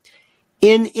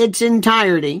in its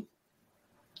entirety.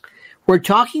 We're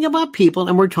talking about people,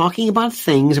 and we're talking about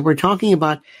things, and we're talking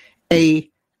about a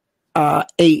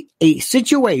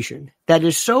situation that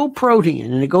is so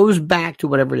protean, and it goes back to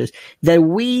whatever it is, that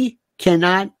we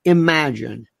cannot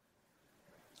imagine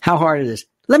how hard it is.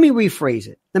 let me rephrase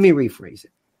it.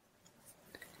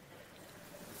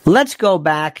 Let's go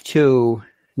back to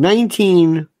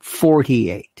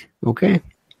 1948, okay?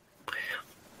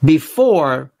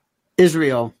 Before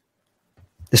Israel,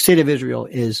 the state of Israel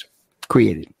is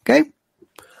created, okay?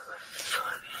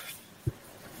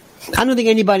 I don't think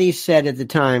anybody said at the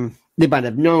time, they might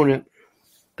have known it,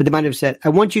 but they might have said, I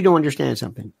want you to understand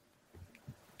something.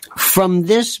 From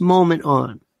this moment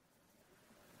on,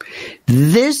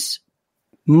 this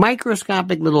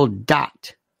microscopic little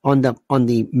dot on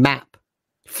the map,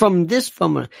 from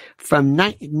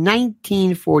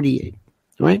 1948,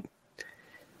 right?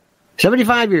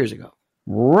 75 years ago,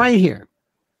 right here,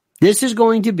 this is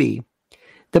going to be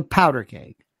the powder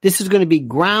keg. This is going to be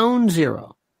ground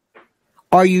zero.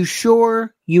 Are you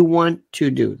sure you want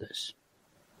to do this?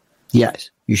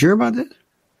 Yes. You sure about this?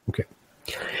 Okay.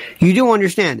 You do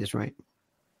understand this, right?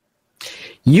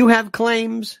 You have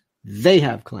claims. They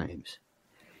have claims.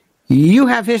 You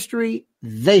have history.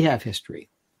 They have history.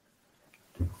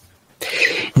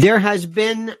 There has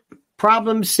been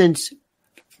problems since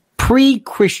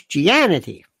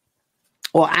pre-Christianity.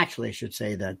 Well, actually, I should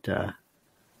say that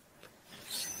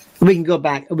we can go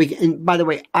back. And by the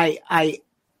way, I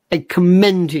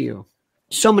commend to you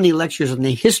so many lectures on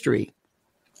the history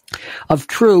of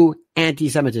true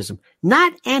anti-Semitism.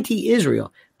 Not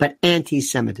anti-Israel, but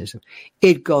anti-Semitism.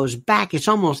 It goes back. It's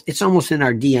almost in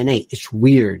our DNA. It's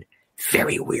weird.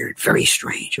 Very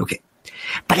strange. Okay.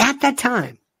 But at that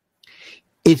time,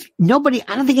 I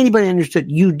don't think anybody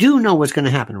understood, you do know what's going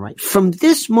to happen, right? From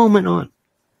this moment on,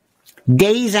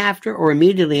 days after or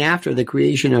immediately after the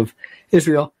creation of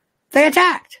Israel, they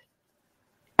attacked.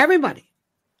 Everybody.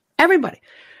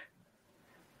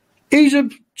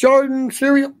 Egypt, Jordan,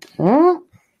 Syria.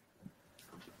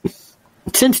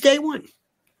 Since day one.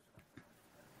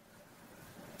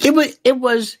 It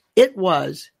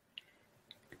was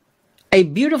a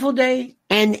beautiful day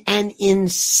and an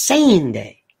insane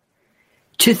day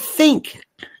to think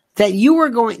that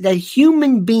that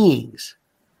human beings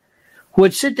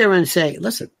would sit there and say,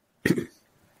 listen,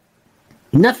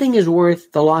 nothing is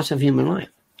worth the loss of human life.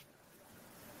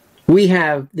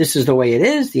 This is the way it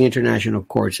is. The international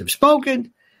courts have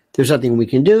spoken. There's nothing we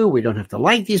can do. We don't have to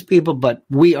like these people, but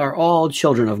we are all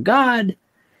children of God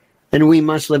and we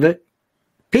must live at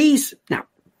peace. Now,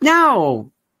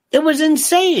 no, it was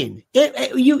insane.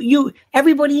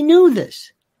 Everybody knew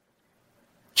this.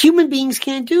 Human beings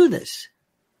can't do this.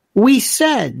 They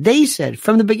said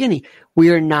from the beginning, we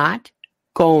are not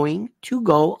going to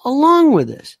go along with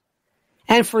this.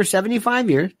 And for 75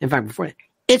 years, in fact, before that,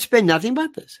 it's been nothing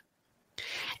but this.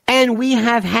 And we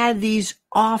have had these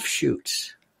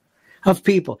offshoots of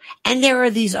people. And there are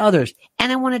these others.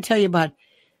 And I want to tell you about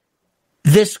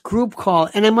this group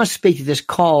called, and I must speak to this,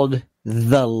 called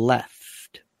the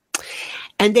left.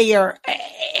 And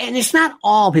and it's not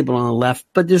all people on the left,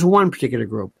 but there's one particular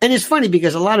group. And it's funny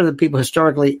because a lot of the people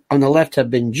historically on the left have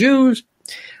been Jews,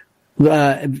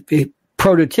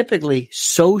 prototypically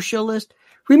socialist.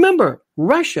 Remember,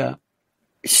 Russia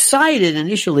sided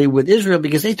initially with Israel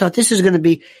because they thought this is going to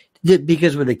be,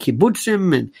 because with the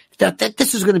kibbutzim, and that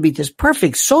this is going to be this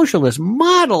perfect socialist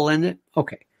model. And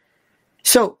okay.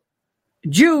 So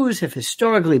Jews have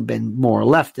historically been more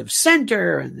left of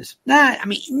center and this, that. I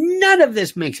mean, none of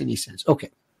this makes any sense. Okay.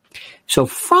 So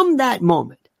from that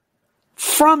moment,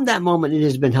 it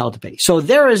has been held to pay. So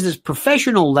there is this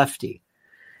professional lefty,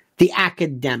 the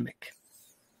academic,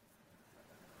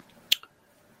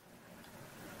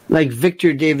 like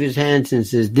Victor Davis Hanson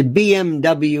says, the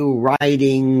BMW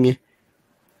riding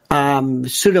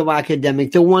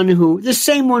pseudo-academic, the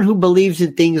same one who believes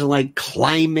in things like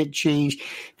climate change.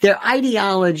 Their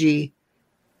ideology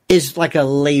is like a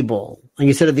label. Like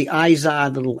instead of the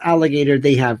Izod, the little alligator,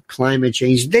 they have climate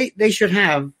change. They should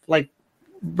have, like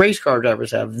race car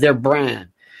drivers have, their brand.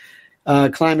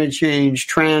 Climate change,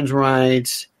 trans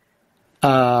rights,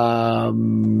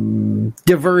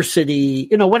 diversity,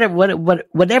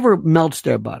 whatever melts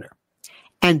their butter.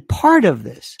 And part of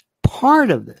this,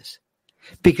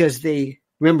 because they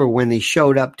remember when they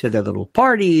showed up to their little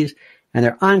parties and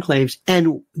their enclaves,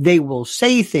 and they will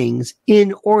say things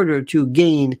in order to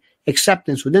gain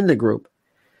acceptance within the group.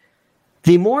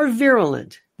 The more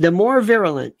virulent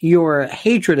your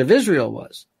hatred of Israel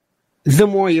was, the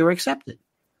more you're accepted,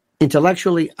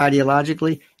 intellectually,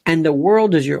 ideologically, and the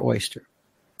world is your oyster.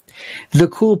 The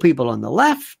cool people on the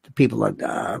left, the people at,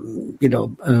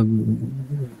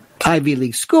 Ivy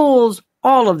League schools,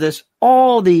 all of this,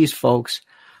 all these folks,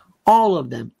 all of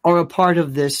them are a part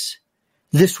of this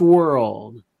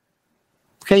world.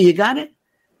 Okay, you got it?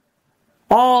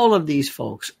 All of these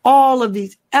folks, all of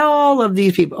these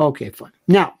people. Okay, fine.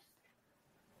 Now,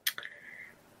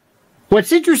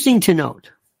 What's interesting to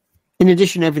note, in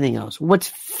addition to everything else, what's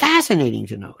fascinating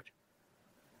to note,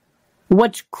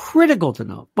 what's critical to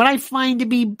note, what I find to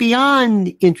be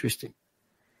beyond interesting,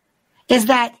 is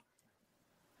that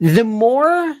the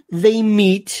more they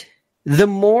meet, the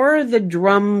more the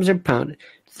drums are pounded,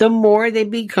 the more they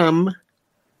become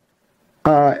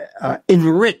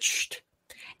enriched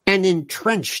and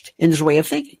entrenched in this way of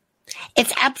thinking.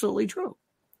 It's absolutely true.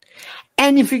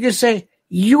 And if you could say,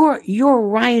 you're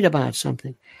right about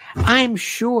something, I'm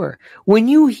sure when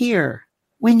you hear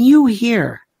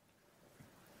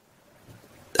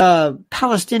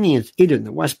Palestinians, either in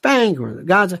the West Bank or the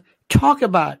Gaza, talk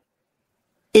about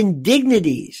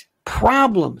indignities,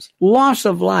 problems, loss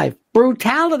of life,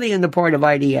 brutality on the part of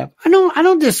IDF. I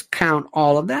don't discount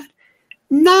all of that.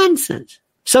 Nonsense.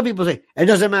 Some people say, it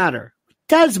doesn't matter. It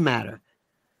does matter.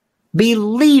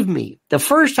 Believe me, the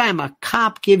first time a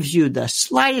cop gives you the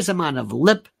slightest amount of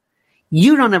lip,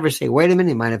 you don't ever say, wait a minute,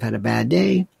 he might have had a bad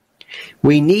day.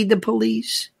 We need the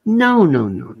police. No.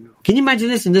 Can you imagine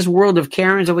this in this world of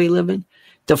Karens that we live in?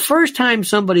 The first time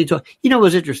somebody talked, it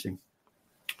was interesting.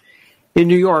 In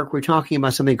New York, we're talking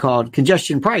about something called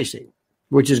congestion pricing,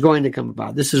 which is going to come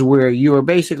about. This is where you are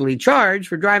basically charged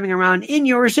for driving around in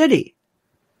your city.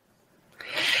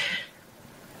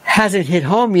 Hasn't hit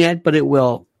home yet, but it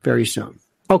will very soon.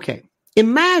 Okay.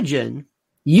 Imagine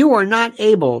you are not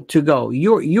able to go.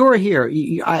 You're here.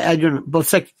 I don't know. But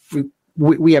it's like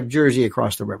we have Jersey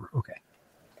across the river. Okay.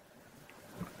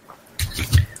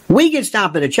 We can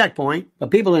stop at a checkpoint, but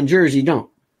people in Jersey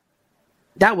don't.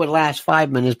 That would last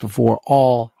 5 minutes before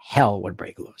all hell would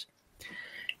break loose.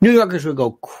 New Yorkers would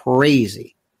go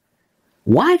crazy.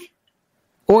 What?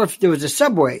 Or if there was a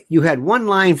subway, you had one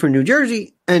line for New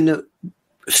Jersey and a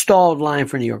stalled line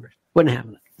for New Yorkers. Wouldn't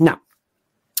happen. No.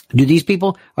 Do these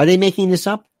people, are they making this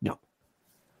up? No.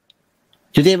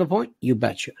 Do they have a point? You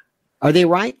betcha. Are they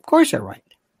right? Of course they're right.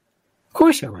 Of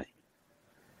course they're right.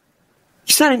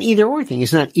 It's not an either or thing.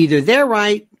 It's not either they're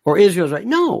right or Israel's right.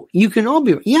 No, you can all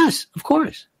be right. Yes, of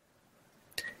course.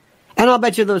 And I'll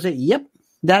bet you those say, yep,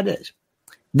 that is.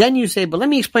 Then you say, but let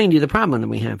me explain to you the problem that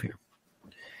we have here.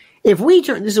 If we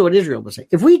turn, this is what Israel would say.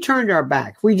 If we turned our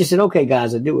back, if we just said, okay,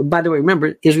 Gaza, by the way,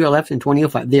 remember, Israel left in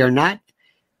 2005. They are not,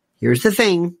 here's the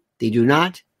thing, they do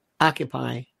not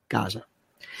occupy Gaza.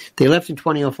 They left in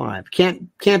 2005. Can't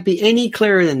be any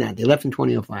clearer than that. They left in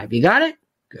 2005. You got it?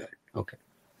 Good. Okay.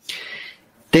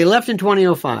 They left in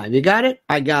 2005. You got it?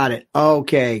 I got it.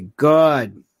 Okay,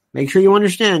 good. Make sure you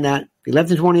understand that. They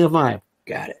left in 2005.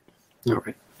 Got it. All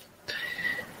right.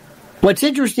 What's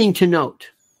interesting to note,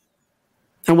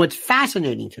 and what's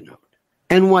fascinating to note,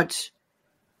 and what's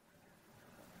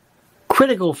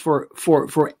critical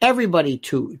for everybody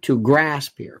to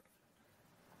grasp here,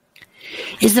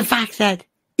 is the fact that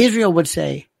Israel would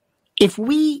say, if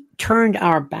we turned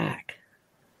our back,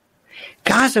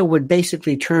 Gaza would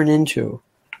basically turn into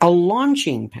a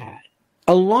launching pad,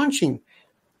 a launching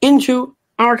into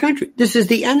our country. This is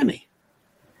the enemy.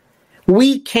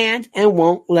 We can't and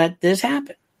won't let this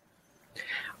happen.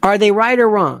 Are they right or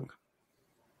wrong?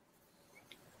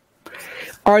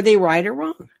 Are they right or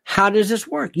wrong? How does this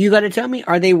work? You got to tell me,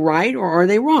 are they right or are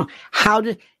they wrong?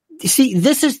 See,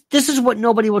 this is what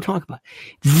nobody will talk about.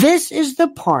 This is the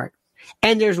part.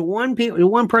 And there's one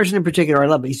person in particular I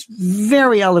love. He's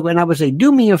very eloquent. I would say,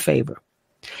 do me a favor.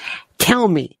 Tell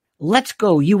me, let's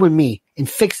go, you and me, and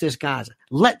fix this Gaza.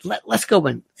 Let's go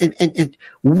and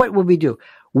what would we do?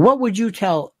 What would you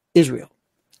tell Israel?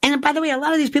 And by the way, a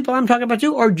lot of these people I'm talking about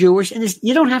too are Jewish, and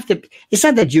you don't have to, it's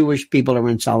not that Jewish people are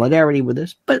in solidarity with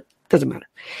this, but it doesn't matter.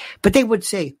 But they would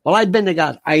say, well, I've been to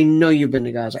Gaza. I know you've been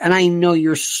to Gaza, and I know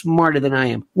you're smarter than I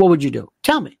am. What would you do?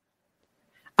 Tell me.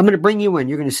 I'm going to bring you in.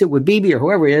 You're going to sit with Bibi or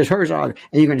whoever it is, Herzog,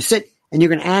 and you're going to sit and you're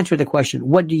going to answer the question,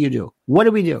 what do you do? What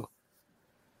do we do?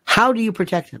 How do you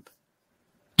protect him?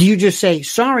 Do you just say,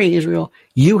 sorry, Israel,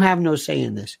 you have no say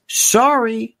in this?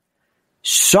 Sorry.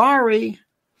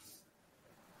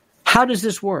 How does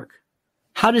this work?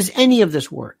 How does any of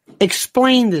this work?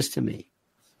 Explain this to me.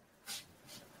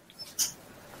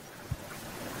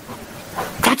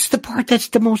 That's the part that's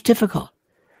the most difficult.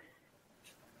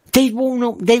 They won't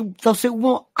know. They'll say,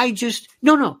 well,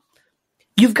 no.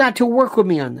 You've got to work with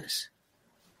me on this.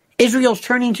 Israel's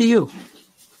turning to you.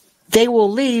 They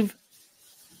will leave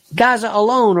Gaza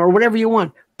alone or whatever you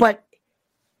want, but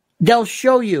they'll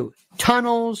show you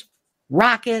tunnels,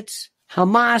 rockets.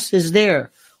 Hamas is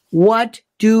there. What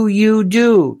do?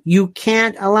 You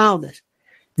can't allow this.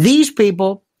 These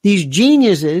people, these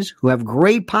geniuses who have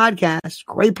great podcasts,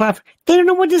 great platforms, they don't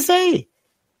know what to say.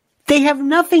 They have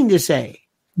nothing to say.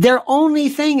 Their only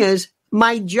thing is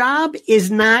my job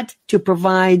is not to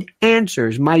provide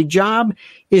answers. My job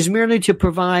is merely to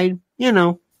provide,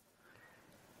 I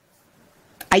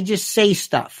just say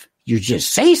stuff. You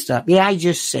just say stuff. Yeah, I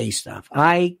just say stuff.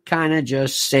 I kind of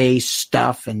just say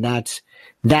stuff, and that's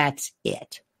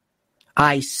it.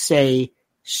 I say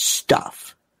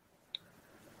stuff.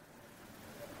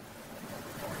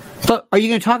 But are you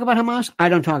going to talk about Hamas? I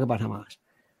don't talk about Hamas.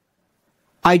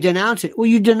 I denounce it. Well,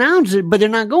 you denounce it, but they're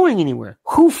not going anywhere.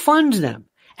 Who funds them?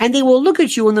 And they will look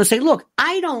at you and they'll say, look,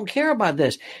 I don't care about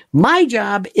this. My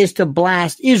job is to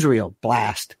blast Israel.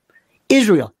 Blast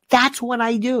Israel. That's what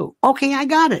I do. Okay, I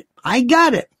got it.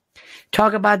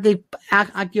 Talk about the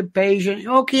occupation.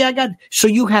 Okay, I got it. So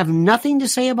you have nothing to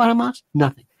say about Hamas?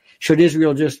 Nothing. Should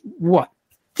Israel just what?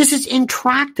 This is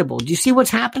intractable. Do you see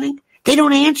what's happening? They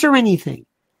don't answer anything.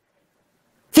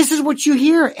 This is what you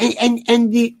hear.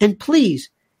 And please,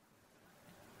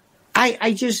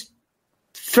 I just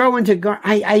throw into,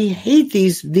 I hate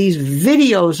these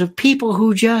videos of people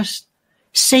who just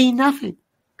say nothing.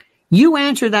 You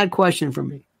answer that question for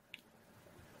me.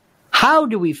 How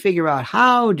do we figure out,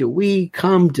 how do we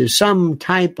come to some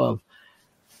type of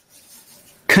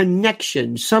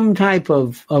connection, some type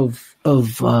of I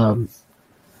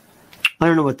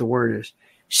don't know what the word is,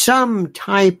 some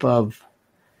type of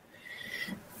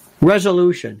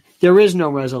resolution? There is no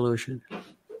resolution. Do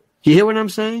you hear what I'm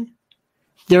saying?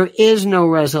 There is no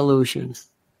resolution.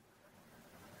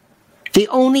 The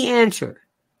only answer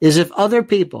is if other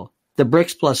people, the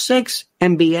BRICS plus 6,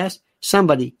 MBS,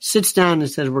 somebody sits down and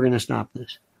says, we're going to stop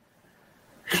this.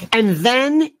 And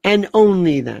then, and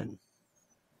only then,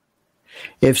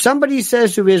 if somebody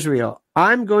says to Israel,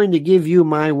 I'm going to give you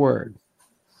my word,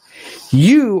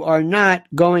 you are not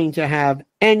going to have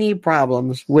any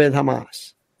problems with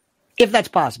Hamas. If that's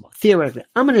possible, theoretically.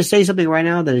 I'm going to say something right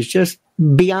now that is just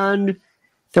beyond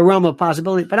the realm of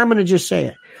possibility, but I'm going to just say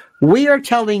it. We are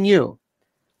telling you,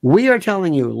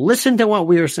 listen to what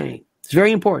we are saying. It's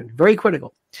very important, very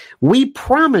critical. We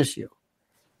promise you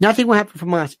nothing will happen from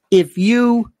Hamas if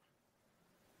you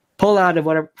pull out of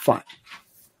whatever. Fine.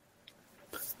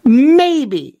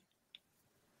 Maybe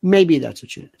that's a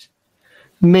chance.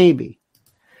 Maybe.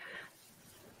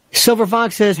 Silver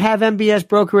Fox says, have MBS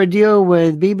broker a deal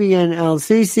with Bibi and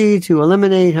El-Sisi to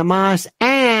eliminate Hamas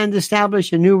and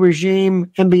establish a new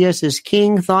regime. MBS is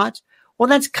king. Thoughts? Well,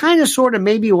 that's kind of sort of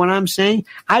maybe what I'm saying.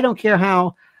 I don't care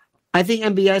how. I think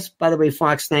MBS, by the way,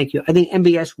 Fox, thank you. I think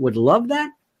MBS would love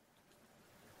that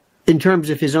in terms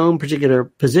of his own particular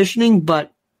positioning.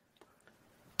 But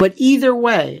either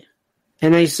way,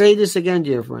 and I say this again,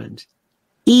 dear friends,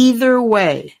 either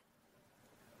way,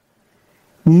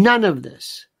 none of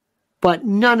this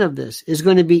is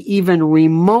going to be even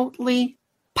remotely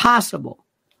possible,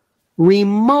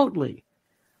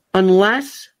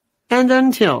 unless and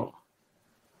until,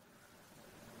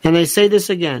 and I say this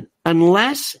again,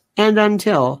 unless and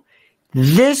until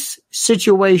this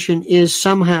situation is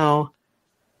somehow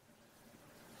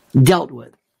dealt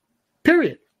with.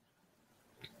 Period.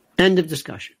 End of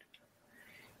discussion.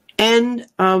 End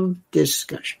of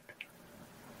discussion.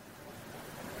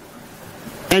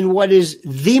 And what is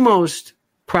the most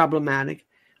problematic,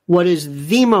 what is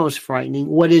the most frightening,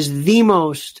 what is the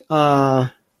most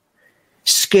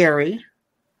scary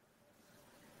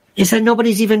is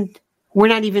that we're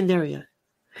not even there yet.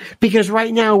 Because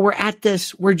right now we're at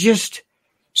this, we're just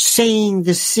saying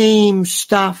the same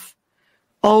stuff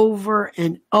over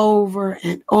and over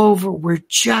and over. We're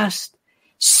just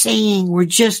saying, we're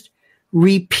just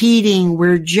repeating,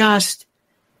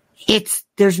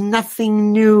 there's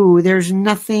nothing new. There's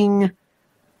nothing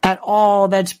at all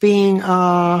that's being,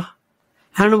 I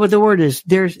don't know what the word is.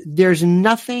 There's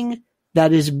nothing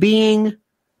that is being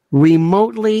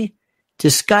remotely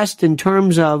discussed in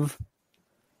terms of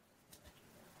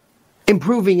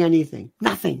improving anything.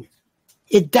 Nothing.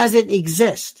 It doesn't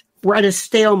exist. We're at a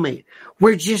stalemate.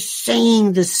 We're just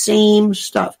saying the same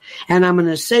stuff. And I'm going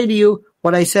to say to you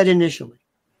what I said initially.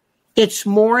 It's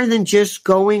more than just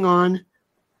going on,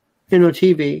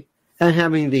 TV and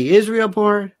having the Israel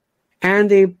part and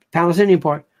the Palestinian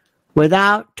part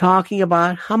without talking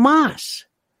about Hamas.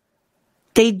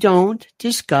 They don't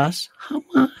discuss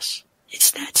Hamas.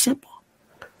 It's that simple.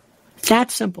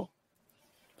 That simple.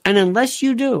 And unless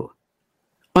you do,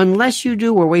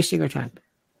 we're wasting our time.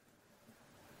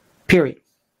 Period.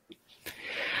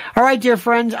 All right, dear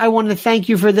friends, I want to thank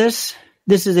you for this.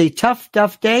 This is a tough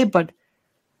day, but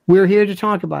we're here to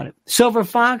talk about it. Silver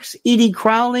Fox, Edie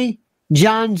Crowley,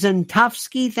 John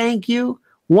Zentowski, thank you.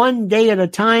 One Day at a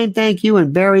Time, thank you.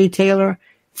 And Barry Taylor,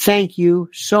 thank you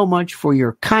so much for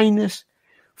your kindness,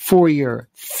 for your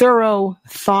thorough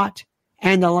thought,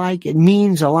 and the like. It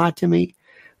means a lot to me.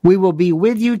 We will be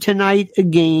with you tonight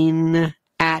again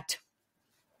at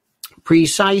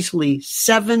precisely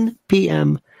 7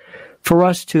 p.m. for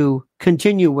us to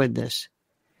continue with this.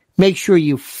 Make sure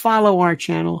you follow our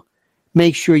channel.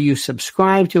 Make sure you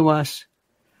subscribe to us.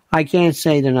 I can't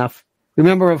say it enough.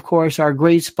 Remember, of course, our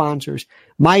great sponsors.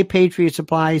 My Patriot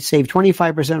Supply. Save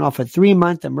 25% off a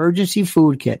 3-month emergency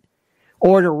food kit.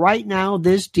 Order right now.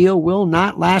 This deal will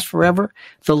not last forever.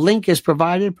 The link is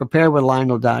provided,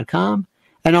 preparewithlionel.com,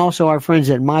 and also our friends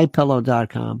at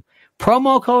mypillow.com.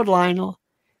 Promo code Lionel.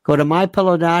 Go to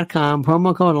mypillow.com,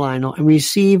 promo code Lionel, and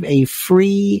receive a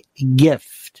free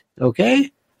gift,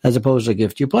 okay? As opposed to a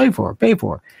gift you pay for,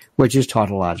 which is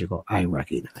tautological, I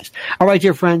recognize. All right,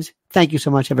 dear friends, thank you so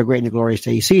much. Have a great and glorious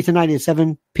day. See you tonight at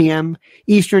 7 p.m.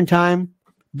 Eastern Time.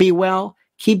 Be well.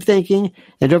 Keep thinking.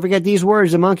 And don't forget these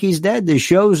words. The monkey's dead. The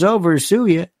show's over. Sue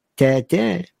ya.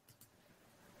 Ta-ta.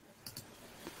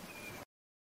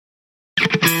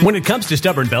 When it comes to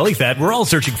stubborn belly fat, we're all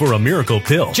searching for a miracle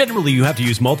pill. Generally, you have to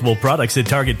use multiple products that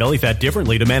target belly fat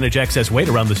differently to manage excess weight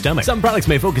around the stomach. Some products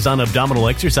may focus on abdominal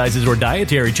exercises or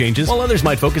dietary changes, while others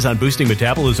might focus on boosting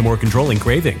metabolism or controlling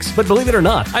cravings. But believe it or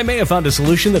not, I may have found a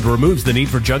solution that removes the need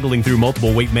for juggling through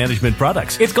multiple weight management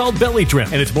products. It's called Belly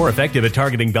Trim, and it's more effective at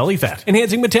targeting belly fat,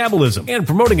 enhancing metabolism, and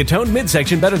promoting a toned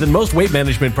midsection better than most weight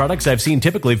management products I've seen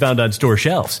typically found on store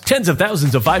shelves. Tens of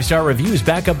thousands of 5-star reviews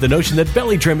back up the notion that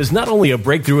Belly Trim is not only a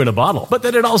breakthrough in a bottle, but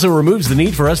that it also removes the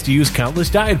need for us to use countless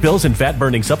diet pills and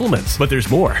fat-burning supplements. But there's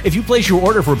more. If you place your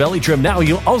order for Belly Trim now,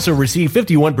 you'll also receive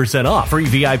 51% off, free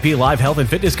VIP live health and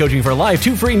fitness coaching for life,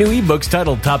 2 free new ebooks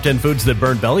titled Top 10 Foods That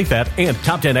Burn Belly Fat and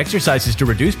Top 10 Exercises to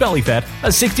Reduce Belly Fat, a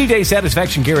 60-day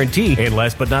satisfaction guarantee, and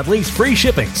last but not least, free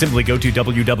shipping. Simply go to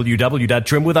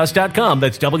www.trimwithus.com.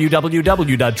 That's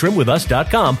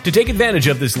www.trimwithus.com to take advantage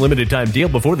of this limited time deal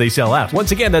before they sell out.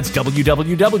 Once again, that's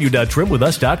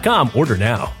www.trimwithus.com. Order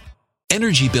now.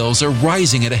 Energy bills are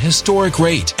rising at a historic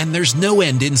rate, and there's no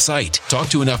end in sight. Talk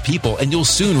to enough people, and you'll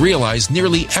soon realize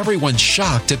nearly everyone's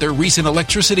shocked at their recent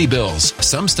electricity bills.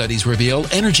 Some studies reveal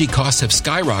energy costs have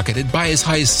skyrocketed by as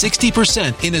high as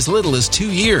 60% in as little as 2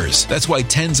 years. That's why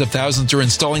tens of thousands are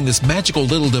installing this magical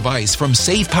little device from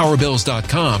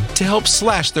SavePowerBills.com to help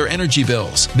slash their energy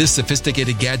bills. This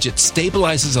sophisticated gadget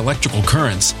stabilizes electrical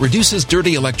currents, reduces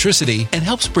dirty electricity, and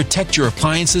helps protect your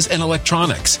appliances and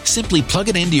electronics. Simply plug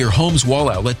it into your home's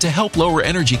wall outlet to help lower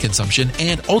energy consumption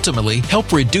and ultimately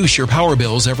help reduce your power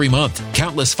bills every month.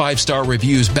 Countless 5-star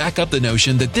reviews back up the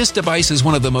notion that this device is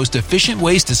one of the most efficient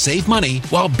ways to save money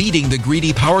while beating the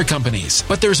greedy power companies.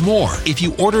 But there's more. If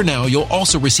you order now, you'll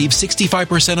also receive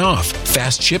 65% off,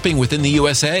 fast shipping within the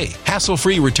USA,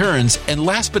 hassle-free returns, and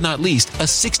last but not least, a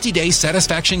 60-day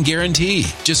satisfaction guarantee.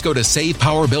 Just go to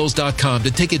SavePowerBills.com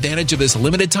to take advantage of this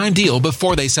limited time deal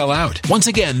before they sell out. Once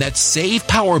again, that's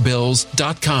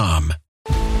SavePowerBills.com.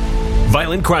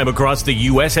 Violent crime across the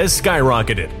U.S. has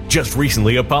skyrocketed. Just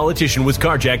recently, a politician was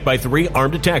carjacked by 3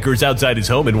 armed attackers outside his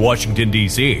home in Washington,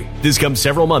 D.C. This comes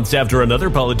several months after another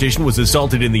politician was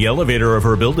assaulted in the elevator of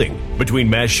her building. Between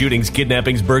mass shootings,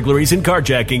 kidnappings, burglaries, and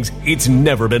carjackings, it's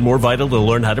never been more vital to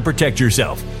learn how to protect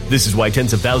yourself. This is why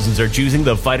tens of thousands are choosing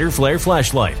the Fighter Flare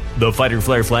flashlight. The Fighter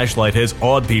Flare flashlight has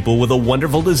awed people with a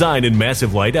wonderful design and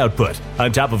massive light output.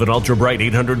 On top of an ultra-bright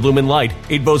 800-lumen light,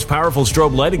 it boasts powerful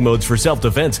strobe lighting modes for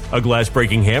self-defense, a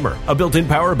glass-breaking hammer, a built-in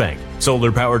power bank,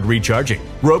 solar-powered recharging,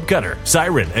 rope cutter,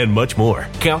 siren, and much more.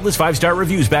 Countless 5-star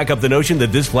reviews back up the notion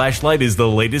that this flashlight is the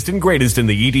latest and greatest in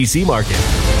the EDC market.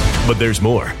 But there's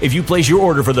more. If you place your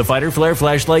order for the Fighter Flare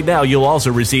flashlight now, you'll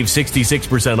also receive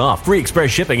 66% off, free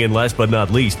express shipping, and last but not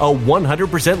least, a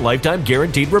 100% lifetime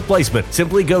guaranteed replacement.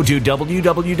 Simply go to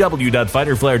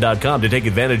www.fighterflare.com to take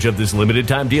advantage of this limited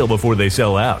time deal before they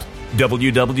sell out.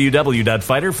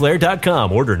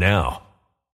 www.fighterflare.com. Order now.